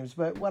video games,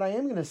 but what I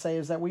am going to say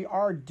is that we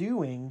are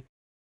doing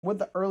what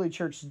the early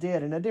church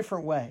did in a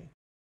different way.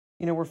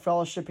 We're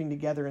fellowshipping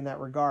together in that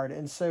regard,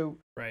 and so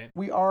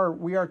we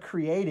are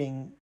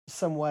creating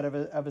somewhat of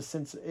a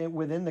sense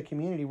within the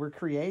community. We're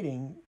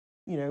creating,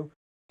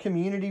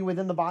 community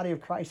within the body of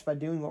Christ by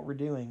doing what we're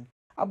doing.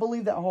 I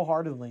believe that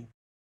wholeheartedly.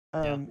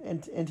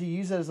 And to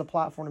use it as a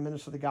platform to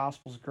minister the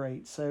gospel is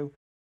great. So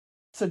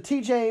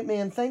TJ,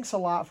 man, thanks a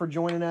lot for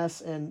joining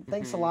us, and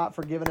thanks a lot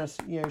for giving us,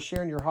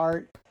 sharing your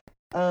heart.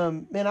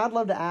 Man, I'd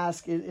love to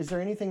ask, is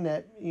there anything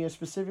that,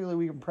 specifically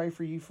we can pray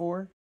for you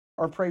for,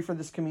 or pray for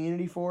this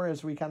community for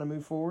as we kind of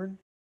move forward?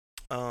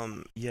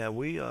 Yeah,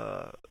 we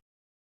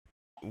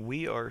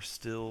are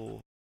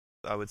still,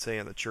 I would say,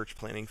 in the church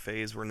planning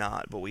phase. We're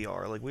not, but we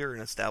are. Like, we're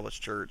an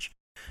established church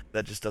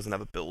that just doesn't have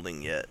a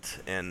building yet,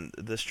 and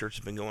this church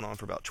has been going on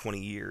for about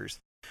 20 years.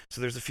 So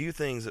there's a few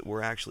things that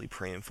we're actually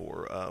praying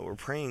for. We're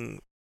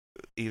praying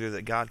either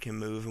that God can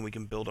move and we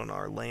can build on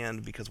our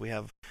land, because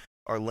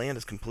our land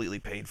is completely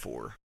paid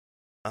for.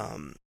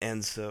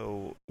 And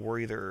so we're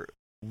either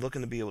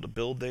looking to be able to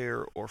build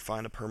there or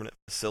find a permanent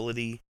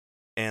facility.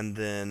 And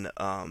then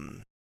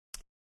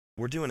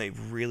we're doing a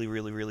really,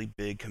 really, really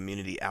big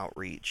community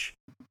outreach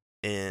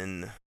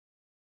in,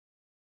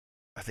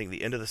 I think,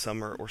 the end of the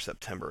summer or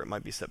September. It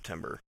might be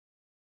September.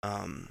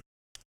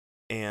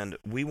 And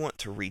we want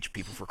to reach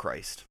people for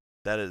Christ.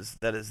 That is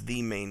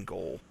the main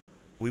goal.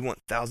 We want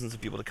thousands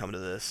of people to come to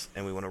this,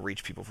 and we want to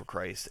reach people for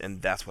Christ,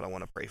 and that's what I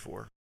want to pray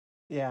for.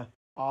 Yeah,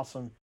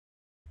 awesome.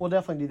 We'll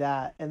definitely do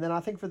that. And then I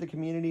think for the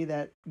community,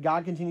 that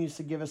God continues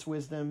to give us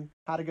wisdom,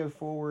 how to go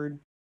forward,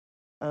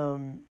 how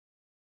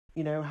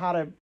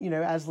to,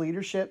 as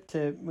leadership,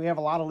 we have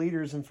a lot of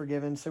leaders in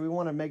Forgiven, so we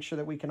want to make sure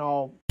that we can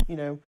all,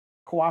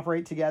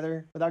 cooperate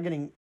together without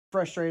getting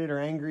frustrated or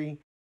angry.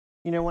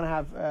 Want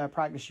to have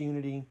practice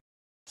unity.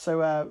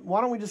 So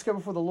why don't we just go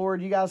before the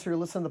Lord? You guys who are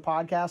listening to the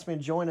podcast, man,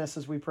 join us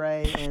as we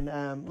pray,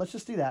 and let's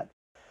just do that.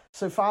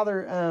 So,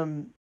 Father,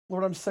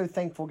 Lord, I'm so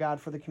thankful,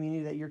 God, for the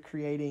community that you're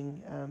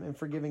creating and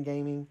Forgiven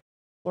Gaming.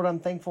 Lord, I'm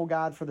thankful,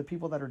 God, for the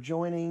people that are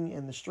joining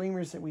and the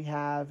streamers that we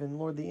have, and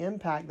Lord, the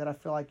impact that I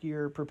feel like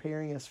you're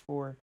preparing us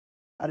for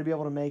to be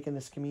able to make in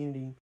this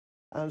community.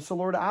 So,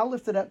 Lord, I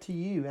lift it up to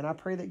you, and I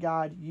pray that,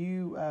 God,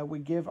 you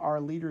would give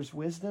our leaders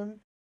wisdom,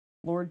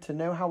 Lord, to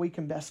know how we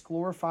can best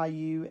glorify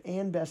you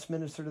and best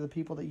minister to the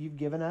people that you've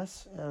given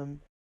us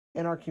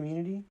in our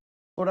community.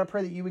 Lord, I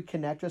pray that you would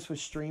connect us with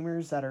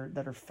streamers that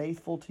are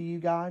faithful to you,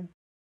 God.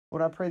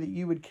 Lord, I pray that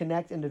you would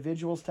connect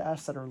individuals to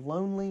us that are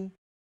lonely,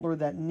 Lord,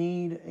 that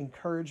need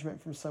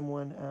encouragement from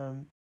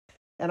someone.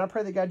 And I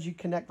pray that, God, you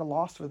connect the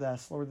lost with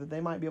us, Lord, that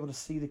they might be able to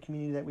see the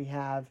community that we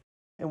have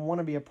and want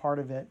to be a part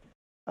of it.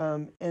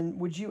 And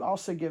would you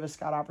also give us,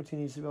 God,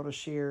 opportunities to be able to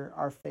share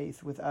our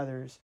faith with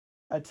others,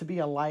 to be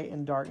a light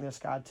in darkness,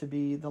 God, to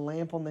be the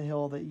lamp on the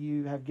hill that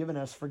you have given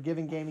us,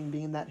 Forgiven Gaming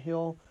being that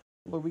hill.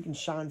 Lord, we can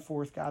shine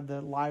forth, God,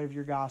 the light of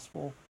your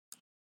gospel,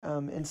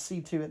 and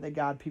see to it that,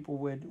 God, people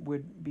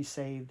would be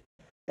saved.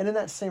 And in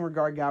that same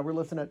regard, God, we're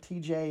lifting up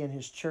TJ and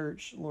his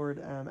church,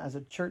 Lord, as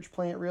a church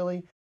plant,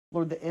 really.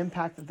 Lord, the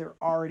impact that they're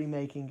already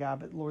making,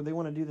 God, but Lord, they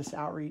want to do this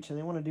outreach and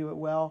they want to do it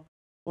well.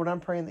 Lord,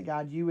 I'm praying that,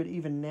 God, you would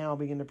even now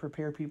begin to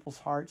prepare people's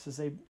hearts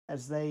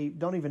as they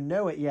don't even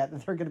know it yet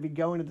that they're going to be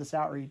going to this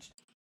outreach.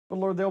 But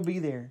Lord, they'll be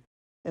there.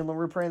 And Lord,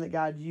 we're praying that,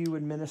 God, you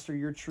would minister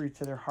your truth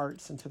to their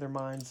hearts and to their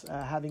minds.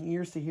 Having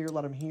ears to hear,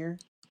 let them hear.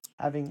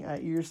 Having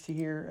ears to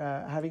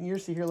hear,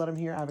 let them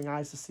hear. Having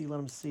eyes to see, let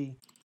them see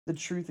the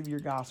truth of your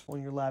gospel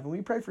and your love. And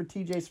we pray for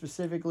TJ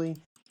specifically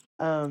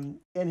in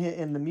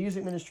the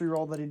music ministry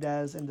role that he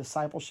does, and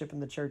discipleship in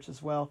the church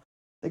as well.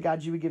 That,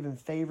 God, you would give him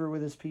favor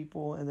with his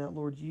people, and that,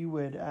 Lord, you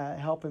would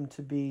help him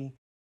to be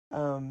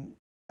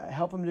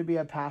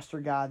a pastor,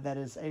 God, that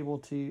is able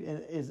to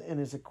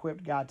is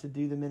equipped, God, to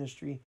do the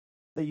ministry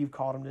that you've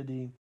called him to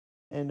do.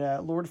 And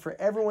Lord, for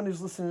everyone who's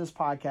listening to this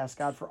podcast,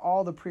 God, for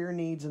all the prayer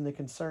needs and the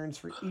concerns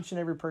for each and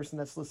every person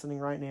that's listening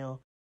right now,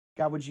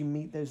 God, would you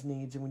meet those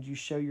needs, and would you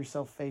show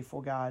yourself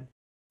faithful, God,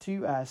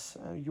 to us,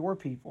 your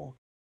people.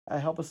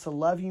 Help us to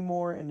love you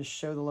more and to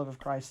show the love of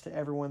Christ to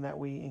everyone that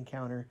we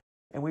encounter.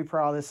 And we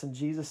pray all this in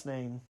Jesus'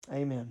 name.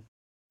 Amen.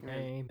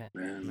 Amen.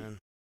 Amen.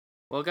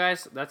 Well,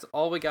 guys, that's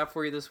all we got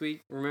for you this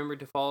week. Remember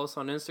to follow us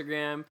on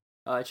Instagram.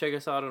 Check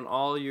us out on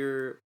all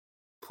your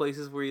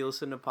places where you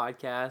listen to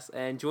podcasts,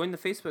 and join the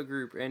Facebook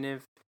group. And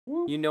if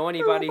you know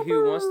anybody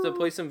who wants to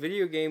play some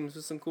video games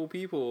with some cool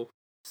people,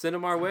 send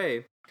them our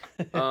way.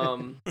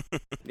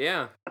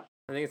 Yeah,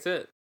 I think that's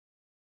it.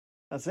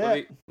 That's Love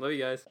it. Love you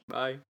guys.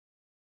 Bye.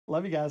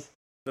 Love you guys.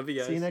 Love you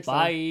guys. See you next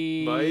Bye.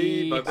 time.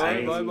 Bye.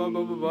 Bye. Bye. Bye. Bye.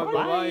 Bye.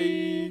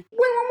 Bye.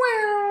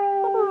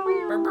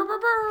 Bye.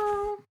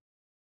 Bye.